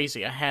it's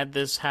crazy. I had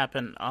this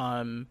happen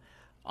on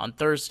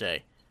Thursday.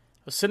 I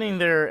was sitting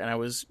there and I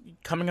was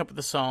coming up with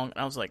the song, and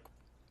I was like,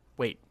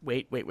 wait.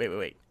 Why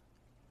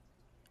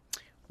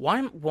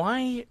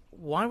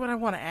would I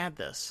want to add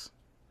this?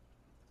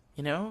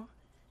 And I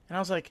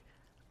was like,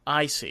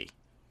 I see.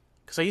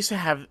 Because I used to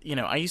have,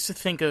 I used to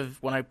think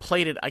of when I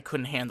played it, I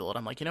couldn't handle it.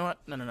 I'm like, you know what?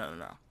 No.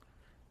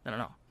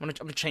 I'm gonna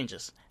change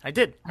this. I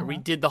did. I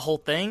redid the whole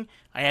thing.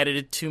 I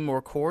added 2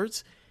 more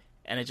chords,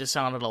 and it just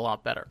sounded a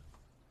lot better.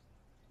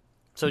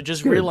 So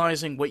just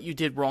realizing what you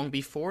did wrong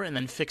before and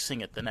then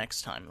fixing it the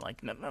next time.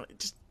 Like, no.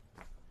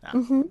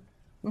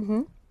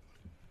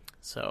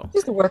 So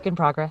just a work in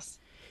progress.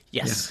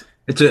 Yes.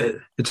 Yeah.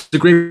 It's a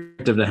great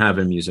perspective to have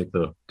in music,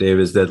 though, Dave,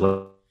 is that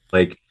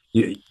like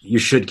you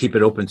should keep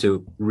it open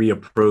to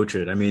reapproach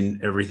it. I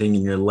mean, everything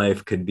in your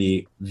life could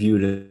be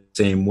viewed in the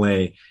same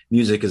way.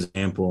 Music is an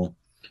example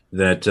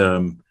that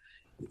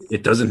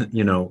it doesn't,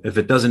 if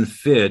it doesn't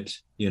fit,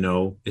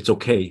 it's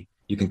okay.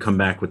 You can come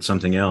back with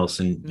something else,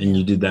 and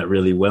you did that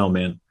really well,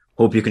 man.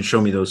 Hope you can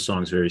show me those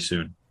songs very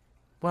soon.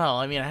 Well,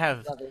 I mean,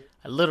 I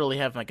literally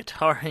have my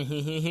guitar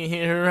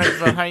right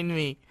behind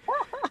me.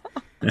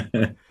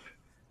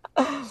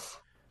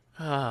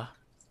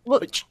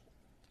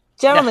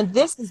 Gentlemen,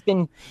 this has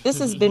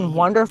been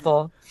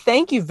wonderful.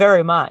 Thank you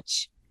very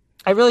much.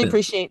 I really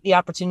appreciate the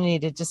opportunity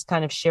to just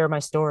kind of share my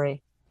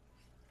story.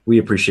 We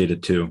appreciate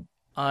it too.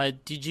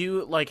 Did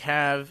you we're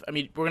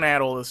going to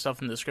add all this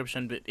stuff in the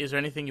description, but is there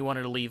anything you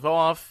wanted to leave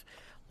off?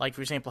 Like,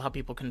 for example, how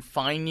people can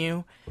find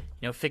you,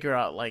 figure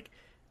out where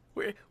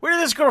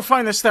did this girl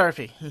find this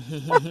therapy?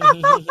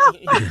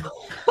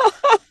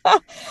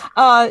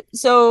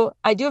 So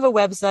I do have a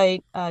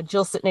website,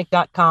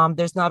 jillsitnick.com.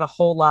 There's not a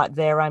whole lot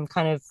there. I'm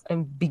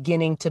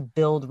beginning to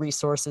build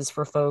resources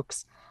for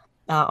folks.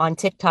 On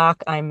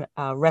TikTok, I'm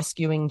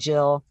Rescuing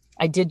Jill.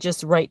 I did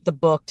just write the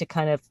book to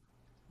kind of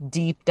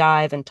deep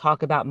dive and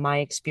talk about my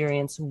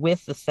experience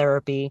with the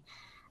therapy.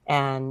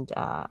 And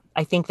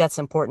I think that's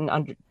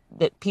important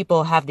that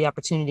people have the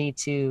opportunity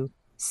to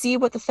see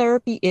what the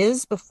therapy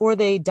is before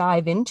they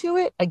dive into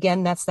it.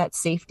 Again, that's that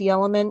safety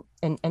element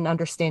and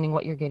understanding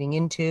what you're getting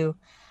into.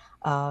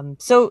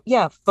 So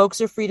yeah,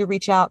 folks are free to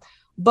reach out,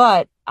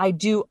 but I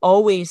do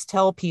always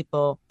tell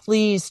people,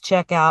 please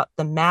check out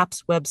the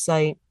MAPS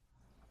website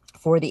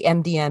for the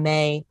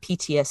MDMA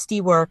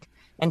PTSD work,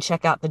 and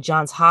check out the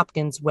Johns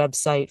Hopkins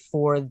website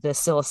for the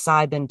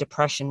psilocybin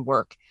depression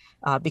work,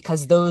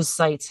 because those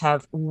sites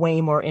have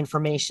way more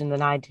information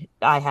than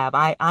I have.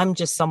 I'm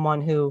just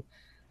someone who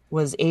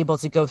was able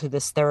to go through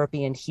this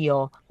therapy and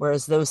heal,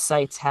 whereas those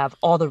sites have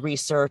all the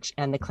research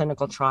and the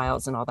clinical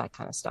trials and all that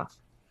kind of stuff.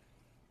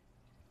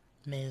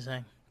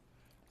 Amazing.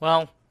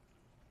 Well,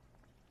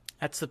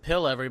 that's the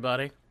pill,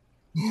 everybody.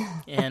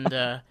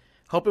 And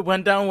hope it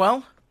went down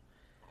well.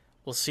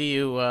 We'll see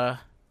you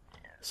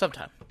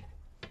sometime,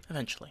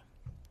 eventually.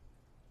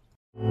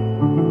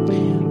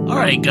 All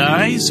right,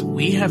 guys,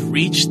 we have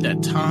reached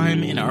that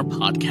time in our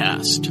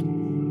podcast.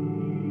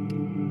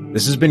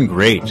 This has been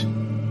great.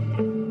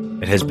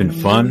 It has been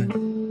fun,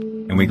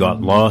 and we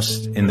got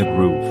lost in the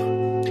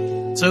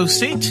groove. So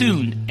stay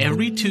tuned.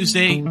 Every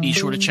Tuesday, be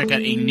sure to check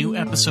out a new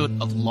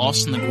episode of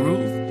Lost in the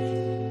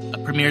Groove, a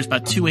premieres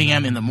about 2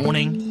 a.m. in the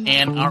morning,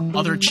 and our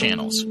other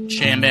channels,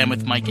 Jam Bam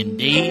with Mike and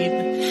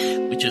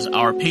Dave, which is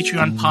our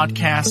Patreon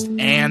podcast,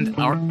 and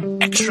our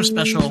extra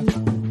special,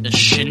 The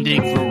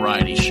Shindig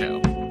Variety Show,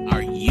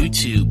 our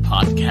YouTube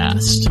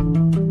podcast.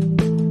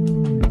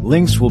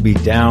 Links will be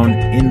down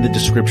in the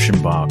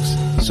description box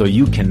so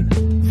you can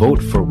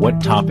vote for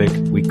what topic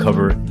we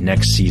cover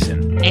next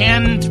season.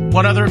 And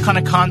what other kind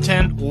of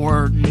content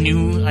or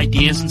new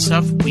ideas and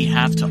stuff we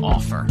have to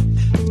offer.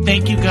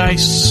 Thank you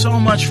guys so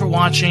much for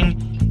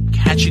watching.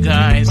 Catch you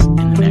guys in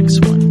the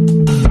next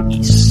one.